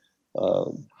in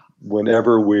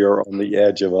whenever we are on the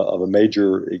edge of a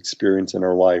major experience in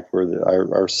our life, where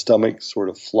our stomachs sort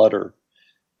of flutter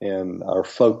and our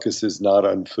focus is not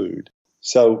on food.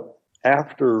 So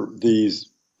after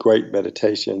these great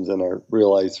meditations, and I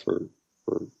realize for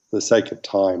the sake of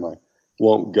time, I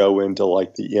won't go into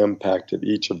like the impact of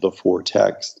each of the 4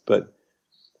 texts, but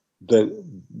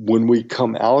when we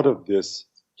come out of this,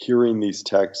 hearing these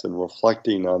texts and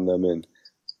reflecting on them and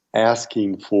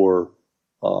asking for,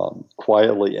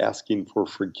 quietly asking for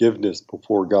forgiveness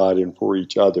before God and for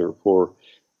each other, for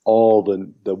all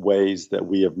the ways that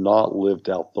we have not lived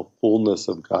out the fullness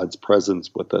of God's presence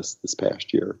with us this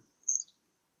past year,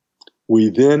 we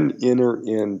then enter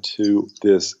into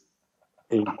this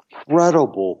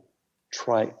incredible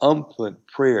triumphant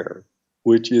prayer,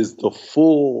 which is the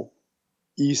full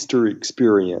Easter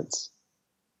experience.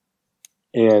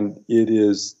 And it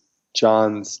is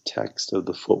John's text of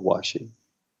the foot washing.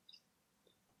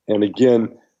 And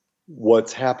again,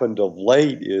 what's happened of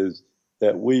late is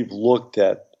that we've looked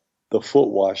at the foot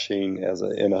washing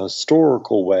in a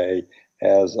historical way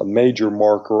as a major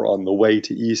marker on the way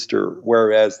to Easter,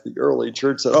 whereas the early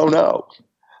church said, oh no,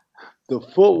 the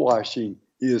foot washing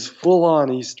is full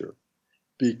on Easter.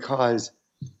 Because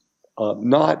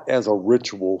not as a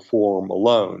ritual form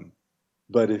alone,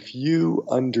 but if you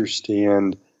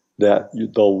understand that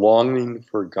the longing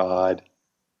for God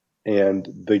and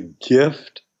the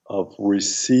gift of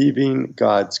receiving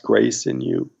God's grace in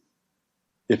you,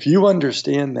 if you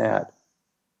understand that,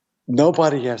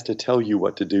 nobody has to tell you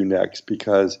what to do next,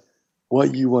 because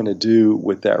what you want to do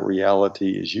with that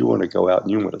reality is you want to go out and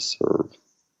you want to serve.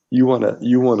 You want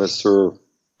to serve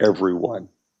everyone.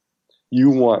 You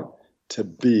want to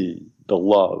be the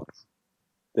love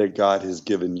that God has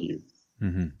given you.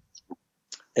 Mm-hmm.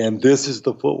 And this is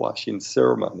the foot washing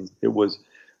ceremony. It was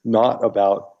not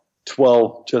about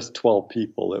 12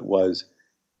 people. It was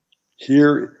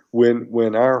here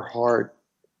when our heart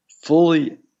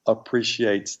fully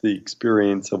appreciates the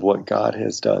experience of what God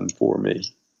has done for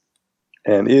me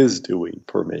and is doing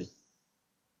for me.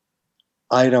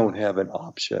 I don't have an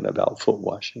option about foot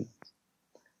washing.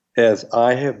 As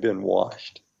I have been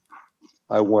washed,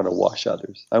 I want to wash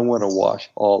others. I want to wash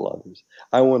all others.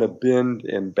 I want to bend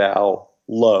and bow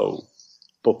low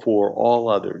before all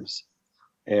others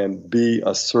and be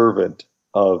a servant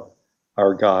of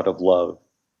our God of love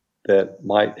that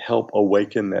might help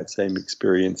awaken that same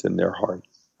experience in their heart.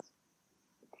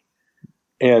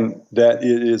 And that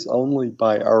it is only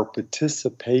by our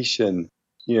participation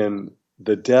in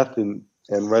the death and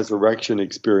resurrection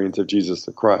experience of Jesus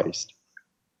the Christ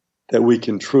that we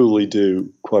can truly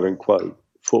do, quote unquote,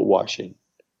 foot washing.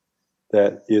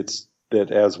 That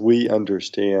as we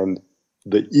understand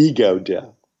the ego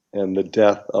death and the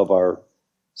death of our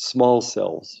small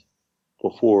selves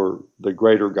before the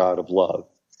greater God of love,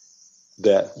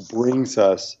 that brings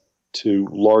us to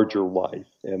larger life.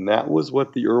 And that was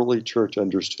what the early church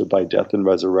understood by death and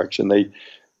resurrection.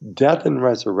 Death and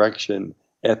resurrection,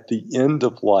 at the end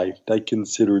of life, they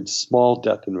considered small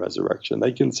death and resurrection.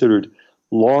 They considered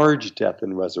large death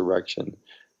and resurrection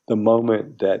the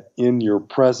moment that in your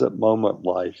present moment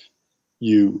life,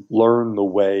 you learn the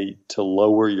way to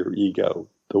lower your ego,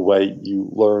 the way you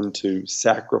learn to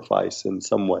sacrifice in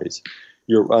some ways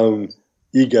your own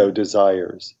ego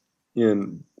desires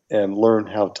and learn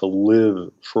how to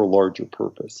live for a larger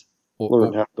purpose,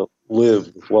 learn how to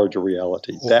live with larger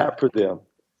reality. That for them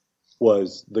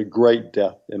was the great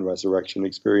death and resurrection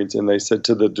experience. And they said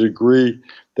to the degree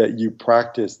that you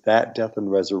practice that death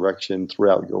and resurrection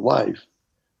throughout your life,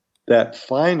 that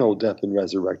final death and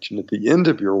resurrection at the end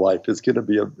of your life is going to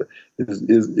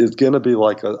be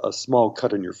like a small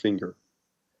cut on your finger,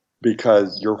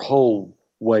 because your whole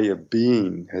way of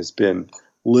being has been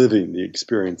living the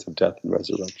experience of death and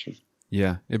resurrection.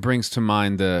 Yeah, it brings to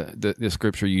mind the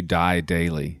scripture, "You die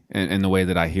daily," and the way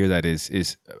that I hear that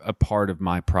is a part of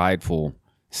my prideful,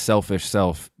 selfish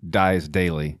self dies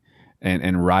daily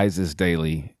and rises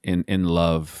daily in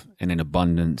love and in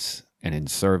abundance and in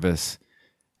service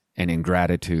and in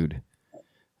gratitude.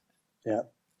 Yeah,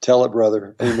 tell it,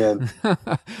 brother. Amen.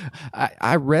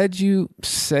 I read you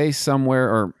say somewhere,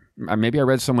 or maybe I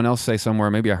read someone else say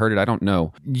somewhere, maybe I heard it, I don't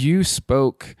know. You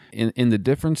spoke in the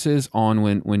differences on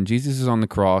when Jesus is on the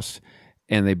cross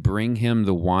and they bring him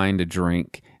the wine to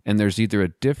drink, and there's either a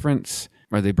difference,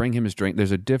 or they bring him his drink,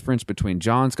 there's a difference between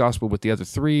John's gospel with the other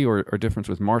three, or a difference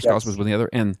with Mark's gospels with the other,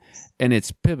 and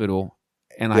it's pivotal,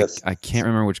 and I can't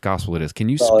remember which gospel it is. Can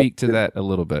you speak to that a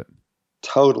little bit?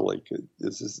 Totally.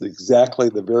 This is exactly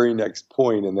the very next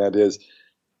point, and that is,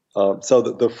 so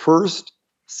the first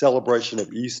celebration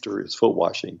of Easter is foot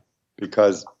washing,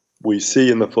 because we see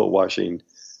in the foot washing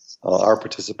our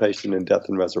participation in death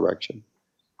and resurrection.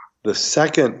 The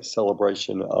second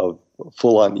celebration of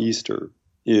full-on Easter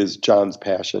is John's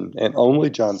Passion, and only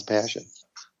John's Passion.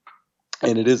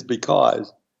 And it is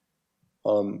because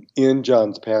in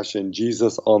John's Passion,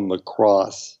 Jesus on the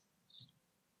cross,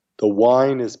 the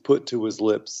wine is put to his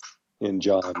lips in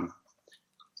John.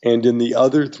 And in the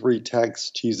other three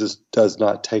texts, Jesus does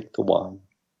not take the wine.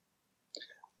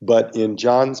 But in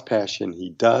John's Passion, he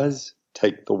does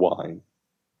take the wine.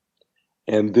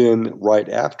 And then right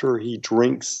after he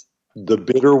drinks the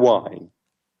bitter wine,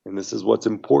 and this is what's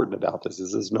important about this,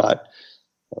 this is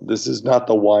not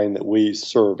the wine that we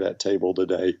serve at table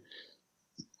today.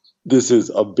 This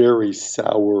is a very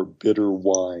sour, bitter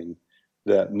wine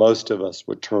that most of us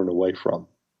would turn away from.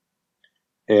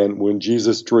 And when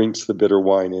Jesus drinks the bitter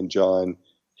wine in John,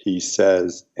 he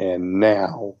says, "And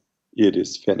now it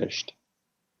is finished."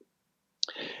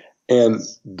 And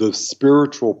the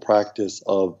spiritual practice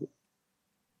of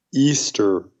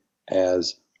Easter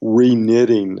as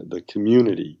reknitting the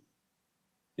community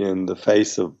in the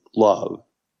face of love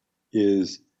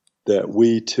is that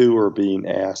we too are being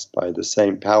asked by the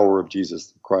same power of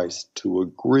Jesus Christ to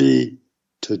agree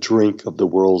to drink of the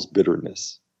world's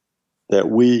bitterness, that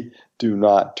we do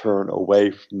not turn away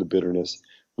from the bitterness,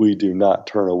 we do not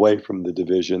turn away from the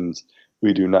divisions,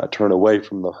 we do not turn away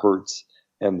from the hurts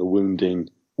and the wounding,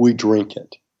 we drink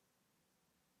it.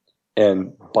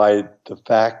 And by the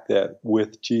fact that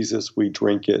with Jesus we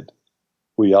drink it,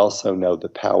 we also know the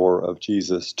power of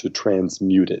Jesus to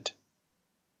transmute it.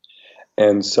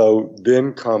 And so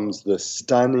then comes the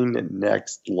stunning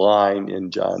next line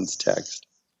in John's text.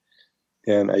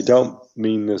 And I don't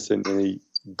mean this in any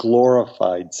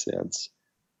glorified sense.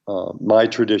 My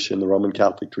tradition, the Roman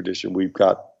Catholic tradition, we've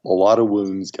got a lot of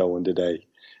wounds going today.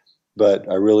 But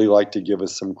I really like to give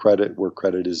us some credit where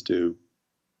credit is due.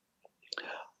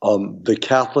 The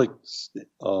Catholic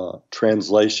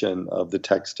translation of the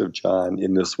text of John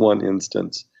in this one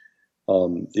instance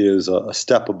is a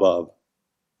step above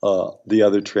the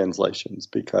other translations,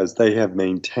 because they have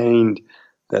maintained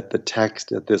that the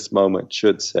text at this moment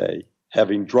should say,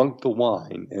 having drunk the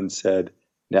wine and said,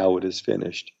 "Now it is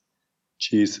finished,"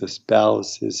 Jesus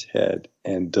bows his head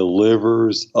and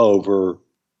delivers over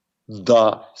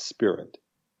the Spirit.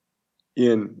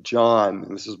 In John,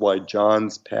 and this is why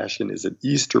John's Passion is an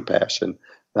Easter Passion,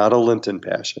 not a Lenten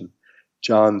Passion.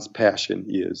 John's Passion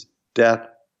is death,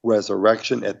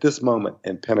 resurrection at this moment,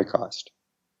 and Pentecost.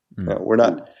 Now,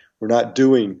 we're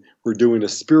doing a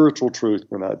spiritual truth.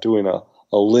 We're not doing a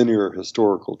linear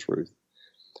historical truth.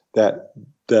 That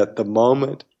the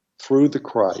moment through the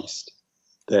Christ,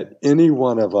 that any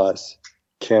one of us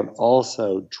can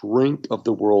also drink of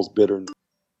the world's bitterness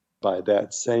by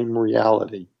that same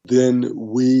reality, then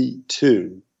we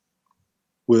too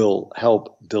will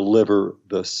help deliver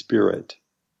the Spirit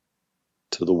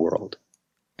to the world.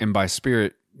 And by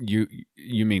Spirit, you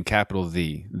mean capital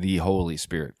the Holy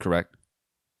Spirit, correct?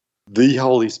 The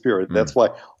Holy Spirit. That's why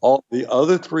all the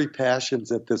other three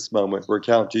passions at this moment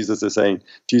recount Jesus as saying,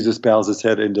 Jesus bows his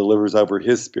head and delivers over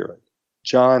his Spirit.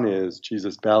 John is,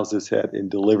 Jesus bows his head and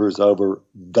delivers over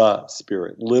the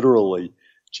Spirit. Literally,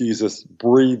 Jesus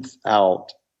breathes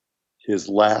out his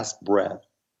last breath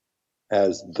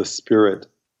as the Spirit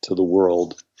to the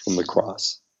world from the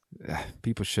cross.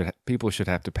 People should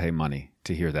have to pay money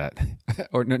to hear that.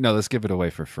 Or no, let's give it away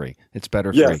for free. It's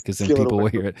better free because then people will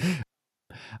hear it.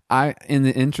 In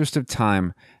the interest of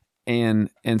time and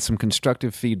some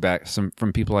constructive feedback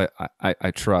from people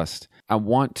I trust, I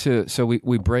want to, so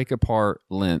we break apart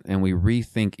Lent and we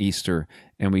rethink Easter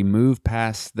and we move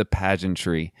past the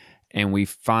pageantry and we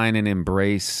find and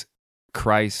embrace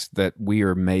Christ that we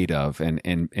are made of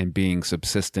and being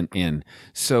subsistent in.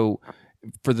 So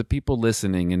for the people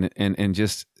listening and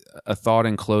just a thought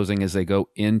in closing as they go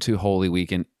into Holy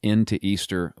Week and into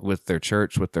Easter with their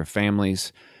church, with their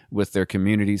families, with their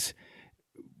communities,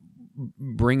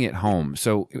 bring it home.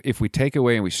 So if we take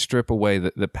away and we strip away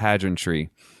the pageantry,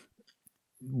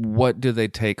 what do they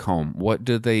take home? What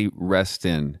do they rest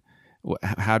in?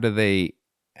 How do they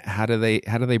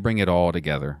bring it all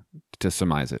together to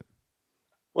surmise it?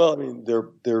 Well, I mean, there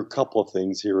are a couple of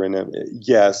things here. And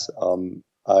yes,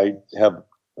 I have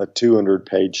a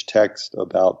 200-page text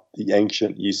about the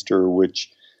ancient Easter,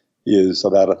 which is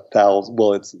about 1,000.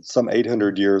 Well, it's some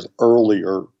 800 years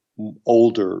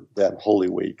older than Holy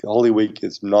Week. Holy Week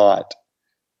is not.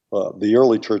 The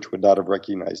early church would not have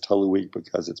recognized Holy Week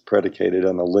because it's predicated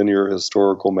on a linear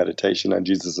historical meditation on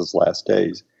Jesus' last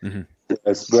days. Mm-hmm.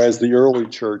 Whereas the early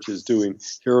church is doing,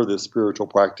 here are the spiritual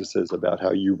practices about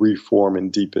how you reform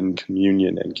and deepen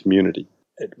communion and community.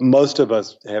 Most of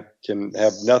us have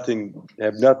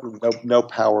no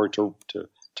power to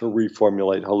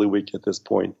reformulate Holy Week at this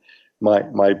point.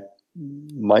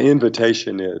 My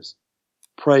invitation is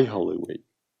pray Holy Week,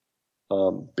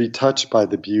 be touched by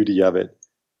the beauty of it,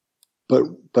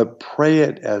 but pray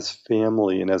it as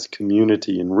family and as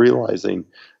community, and realizing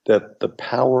that the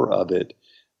power of it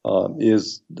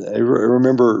is. I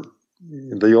remember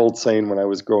the old saying when I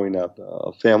was growing up: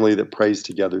 "A family that prays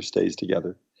together stays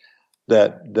together."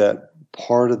 That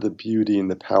part of the beauty and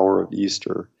the power of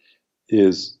Easter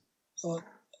is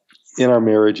in our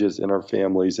marriages, in our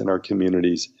families, in our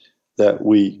communities, that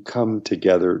we come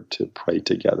together to pray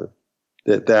together.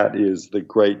 That is the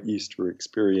great Easter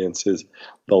experience, is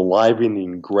the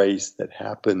livening grace that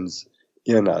happens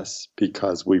in us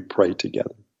because we pray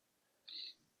together.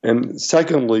 And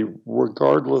secondly,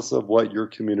 regardless of what your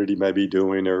community may be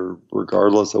doing or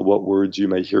regardless of what words you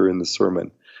may hear in the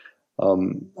sermon,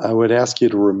 I would ask you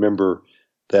to remember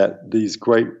that these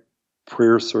great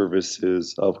prayer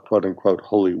services of quote-unquote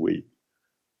Holy Week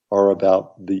are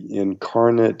about the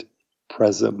incarnate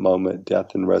present moment,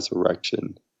 death and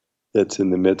resurrection that's in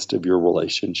the midst of your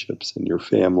relationships and your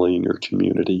family and your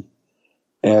community.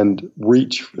 And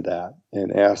reach for that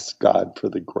and ask God for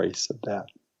the grace of that.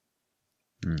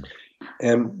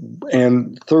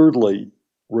 And thirdly,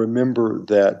 remember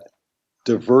that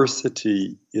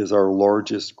diversity is our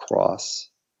largest cross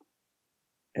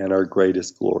and our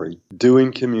greatest glory.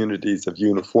 Doing communities of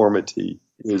uniformity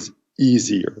is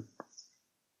easier,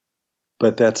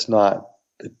 but that's not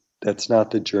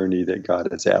the journey that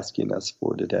God is asking us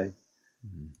for today.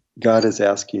 God is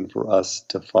asking for us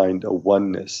to find a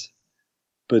oneness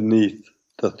beneath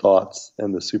the thoughts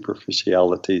and the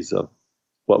superficialities of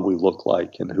what we look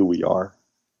like and who we are,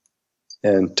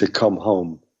 and to come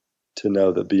home to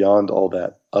know that beyond all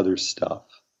that other stuff,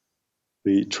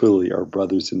 we truly are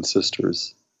brothers and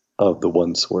sisters of the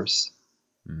one source.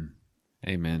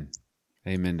 Amen.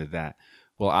 Amen to that.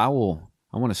 Well, I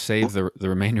want to save the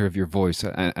remainder of your voice.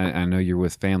 I know you're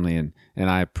with family, and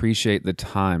I appreciate the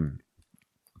time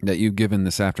that you've given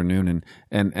this afternoon.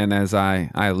 And as I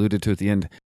alluded to at the end,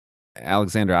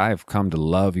 Alexander, I have come to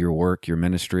love your work, your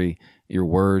ministry, your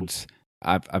words.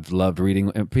 I've loved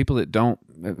reading. And people that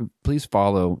don't, please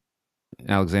follow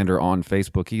Alexander on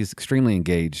Facebook. He's extremely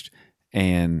engaged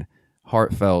and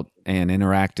heartfelt and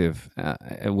interactive,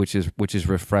 which is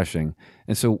refreshing.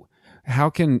 And so, how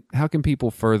can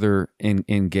people further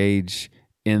engage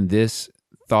in this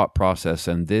thought process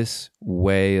and this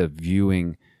way of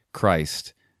viewing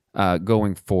Christ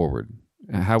going forward?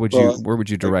 Where would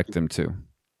you direct them to?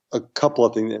 a couple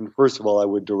of things. And first of all, I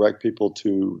would direct people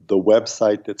to the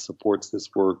website that supports this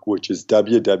work, which is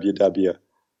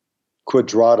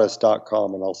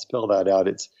www.quadratus.com. And I'll spell that out.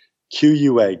 It's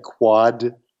QUA,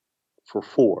 quad for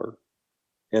 4,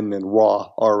 and then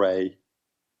RATOS,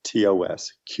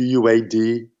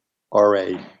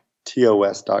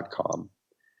 QUADRATOS.com.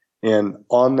 And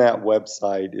on that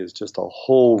website is just a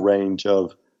whole range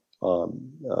of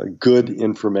good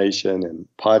information and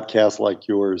podcasts like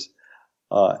yours.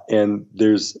 And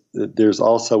there's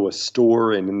also a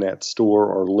store, and in that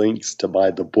store are links to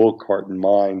buy the book, Heart and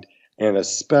Mind, and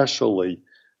especially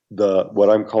what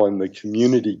I'm calling the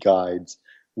community guides,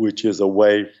 which is a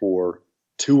way for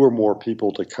 2 or more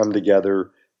people to come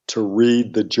together to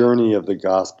read the journey of the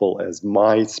gospel as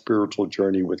my spiritual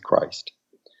journey with Christ.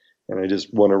 And I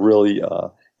just want to really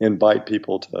invite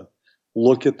people to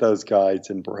look at those guides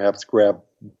and perhaps grab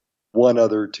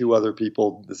 2 other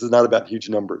people. This is not about huge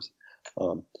numbers.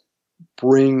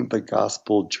 Bring the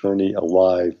gospel journey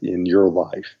alive in your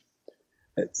life.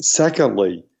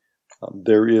 Secondly,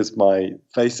 there is my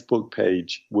Facebook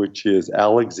page, which is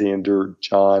Alexander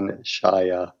John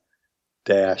Shaia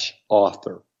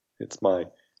 -author. It's my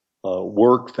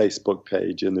work Facebook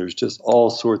page, and there's just all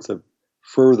sorts of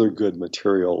further good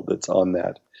material that's on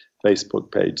that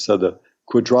Facebook page. So the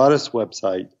Quadratus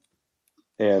website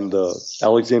and the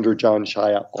Alexander John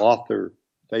Shaia author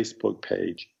Facebook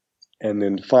page, and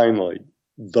then finally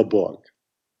the book,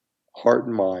 Heart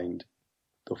and Mind,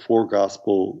 the 4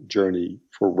 Gospel Journey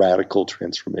for Radical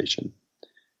Transformation.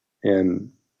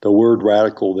 And the word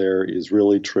radical there is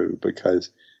really true,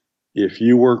 because if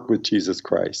you work with Jesus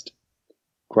Christ,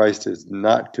 Christ is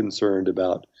not concerned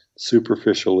about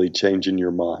superficially changing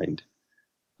your mind.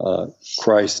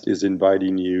 Christ is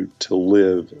inviting you to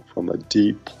live from a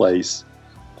deep place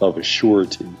of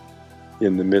assurity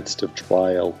in the midst of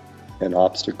trial and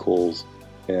obstacles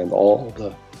and all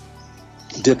the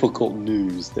difficult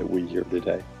news that we hear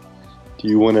today. Do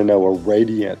you want to know a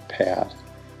radiant path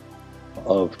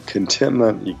of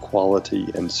contentment, equality,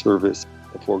 and service,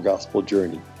 the 4 Gospel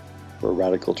Journey for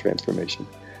Radical Transformation?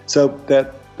 So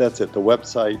that's it. The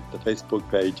website, the Facebook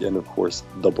page, and of course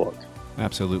the book.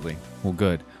 Absolutely. Well,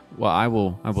 good. Well, I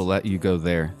will let you go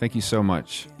there. Thank you so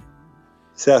much.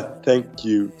 Seth, thank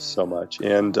you so much.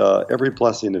 And every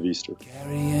blessing of Easter.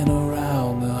 Carrying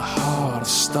around the heart of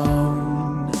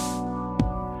stone,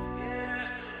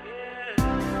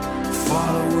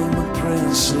 following the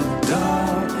prince of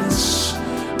darkness,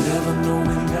 never knowing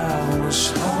I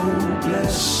was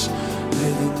hopeless,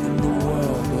 living in the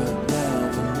world but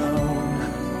never known.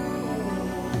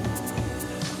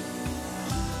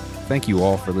 Thank you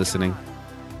all for listening.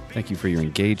 Thank you for your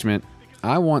engagement.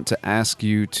 I want to ask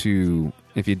you to,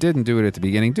 if you didn't do it at the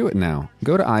beginning, do it now.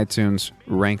 Go to iTunes,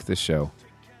 rank the show.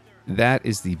 That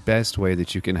is the best way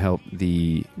that you can help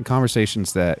the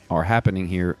conversations that are happening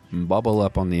here bubble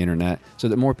up on the internet so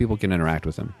that more people can interact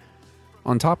with them.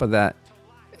 On top of that,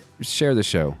 share the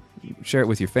show. Share it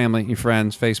with your family, your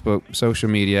friends, Facebook, social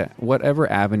media. Whatever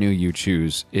avenue you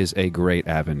choose is a great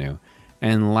avenue.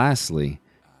 And lastly,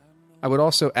 I would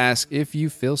also ask if you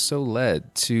feel so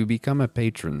led to become a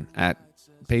patron at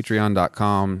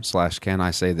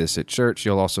patreon.com/canisaythisatchurch.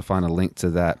 You'll also find a link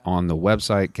to that on the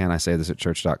website,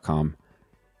 canisaythisatchurch.com.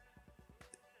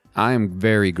 I am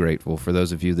very grateful for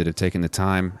those of you that have taken the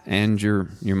time and your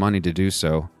money to do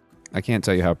so. I can't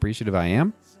tell you how appreciative I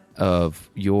am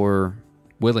of your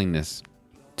willingness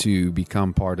to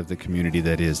become part of the community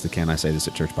that is the Can I Say This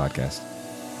at Church podcast.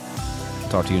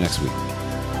 Talk to you next week.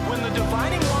 When the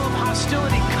dividing wall of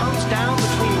hostility comes down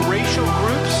between racial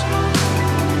groups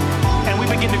and we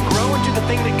begin to grow into the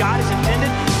thing that God has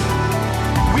intended,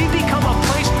 we become a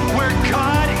place where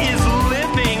God is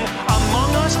living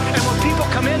among us. And when people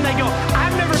come in, they go,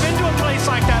 I've never been to a place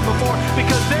like that before,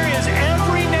 because there is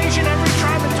every nation, every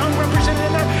tribe and tongue represented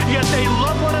in there, yet they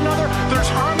love one another. There's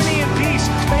harmony and peace.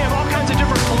 They have all kinds of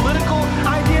different political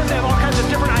ideas. They have all kinds of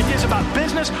different ideas about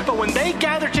business. But when they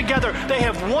gather together, they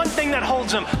have one thing that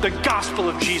holds them, the gospel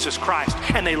of Jesus Christ.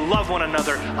 And they love one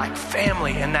another like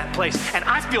family in that place. And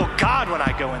I feel God when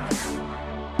I go in there.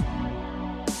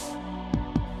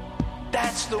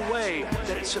 That's the way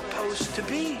that it's supposed to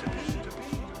be.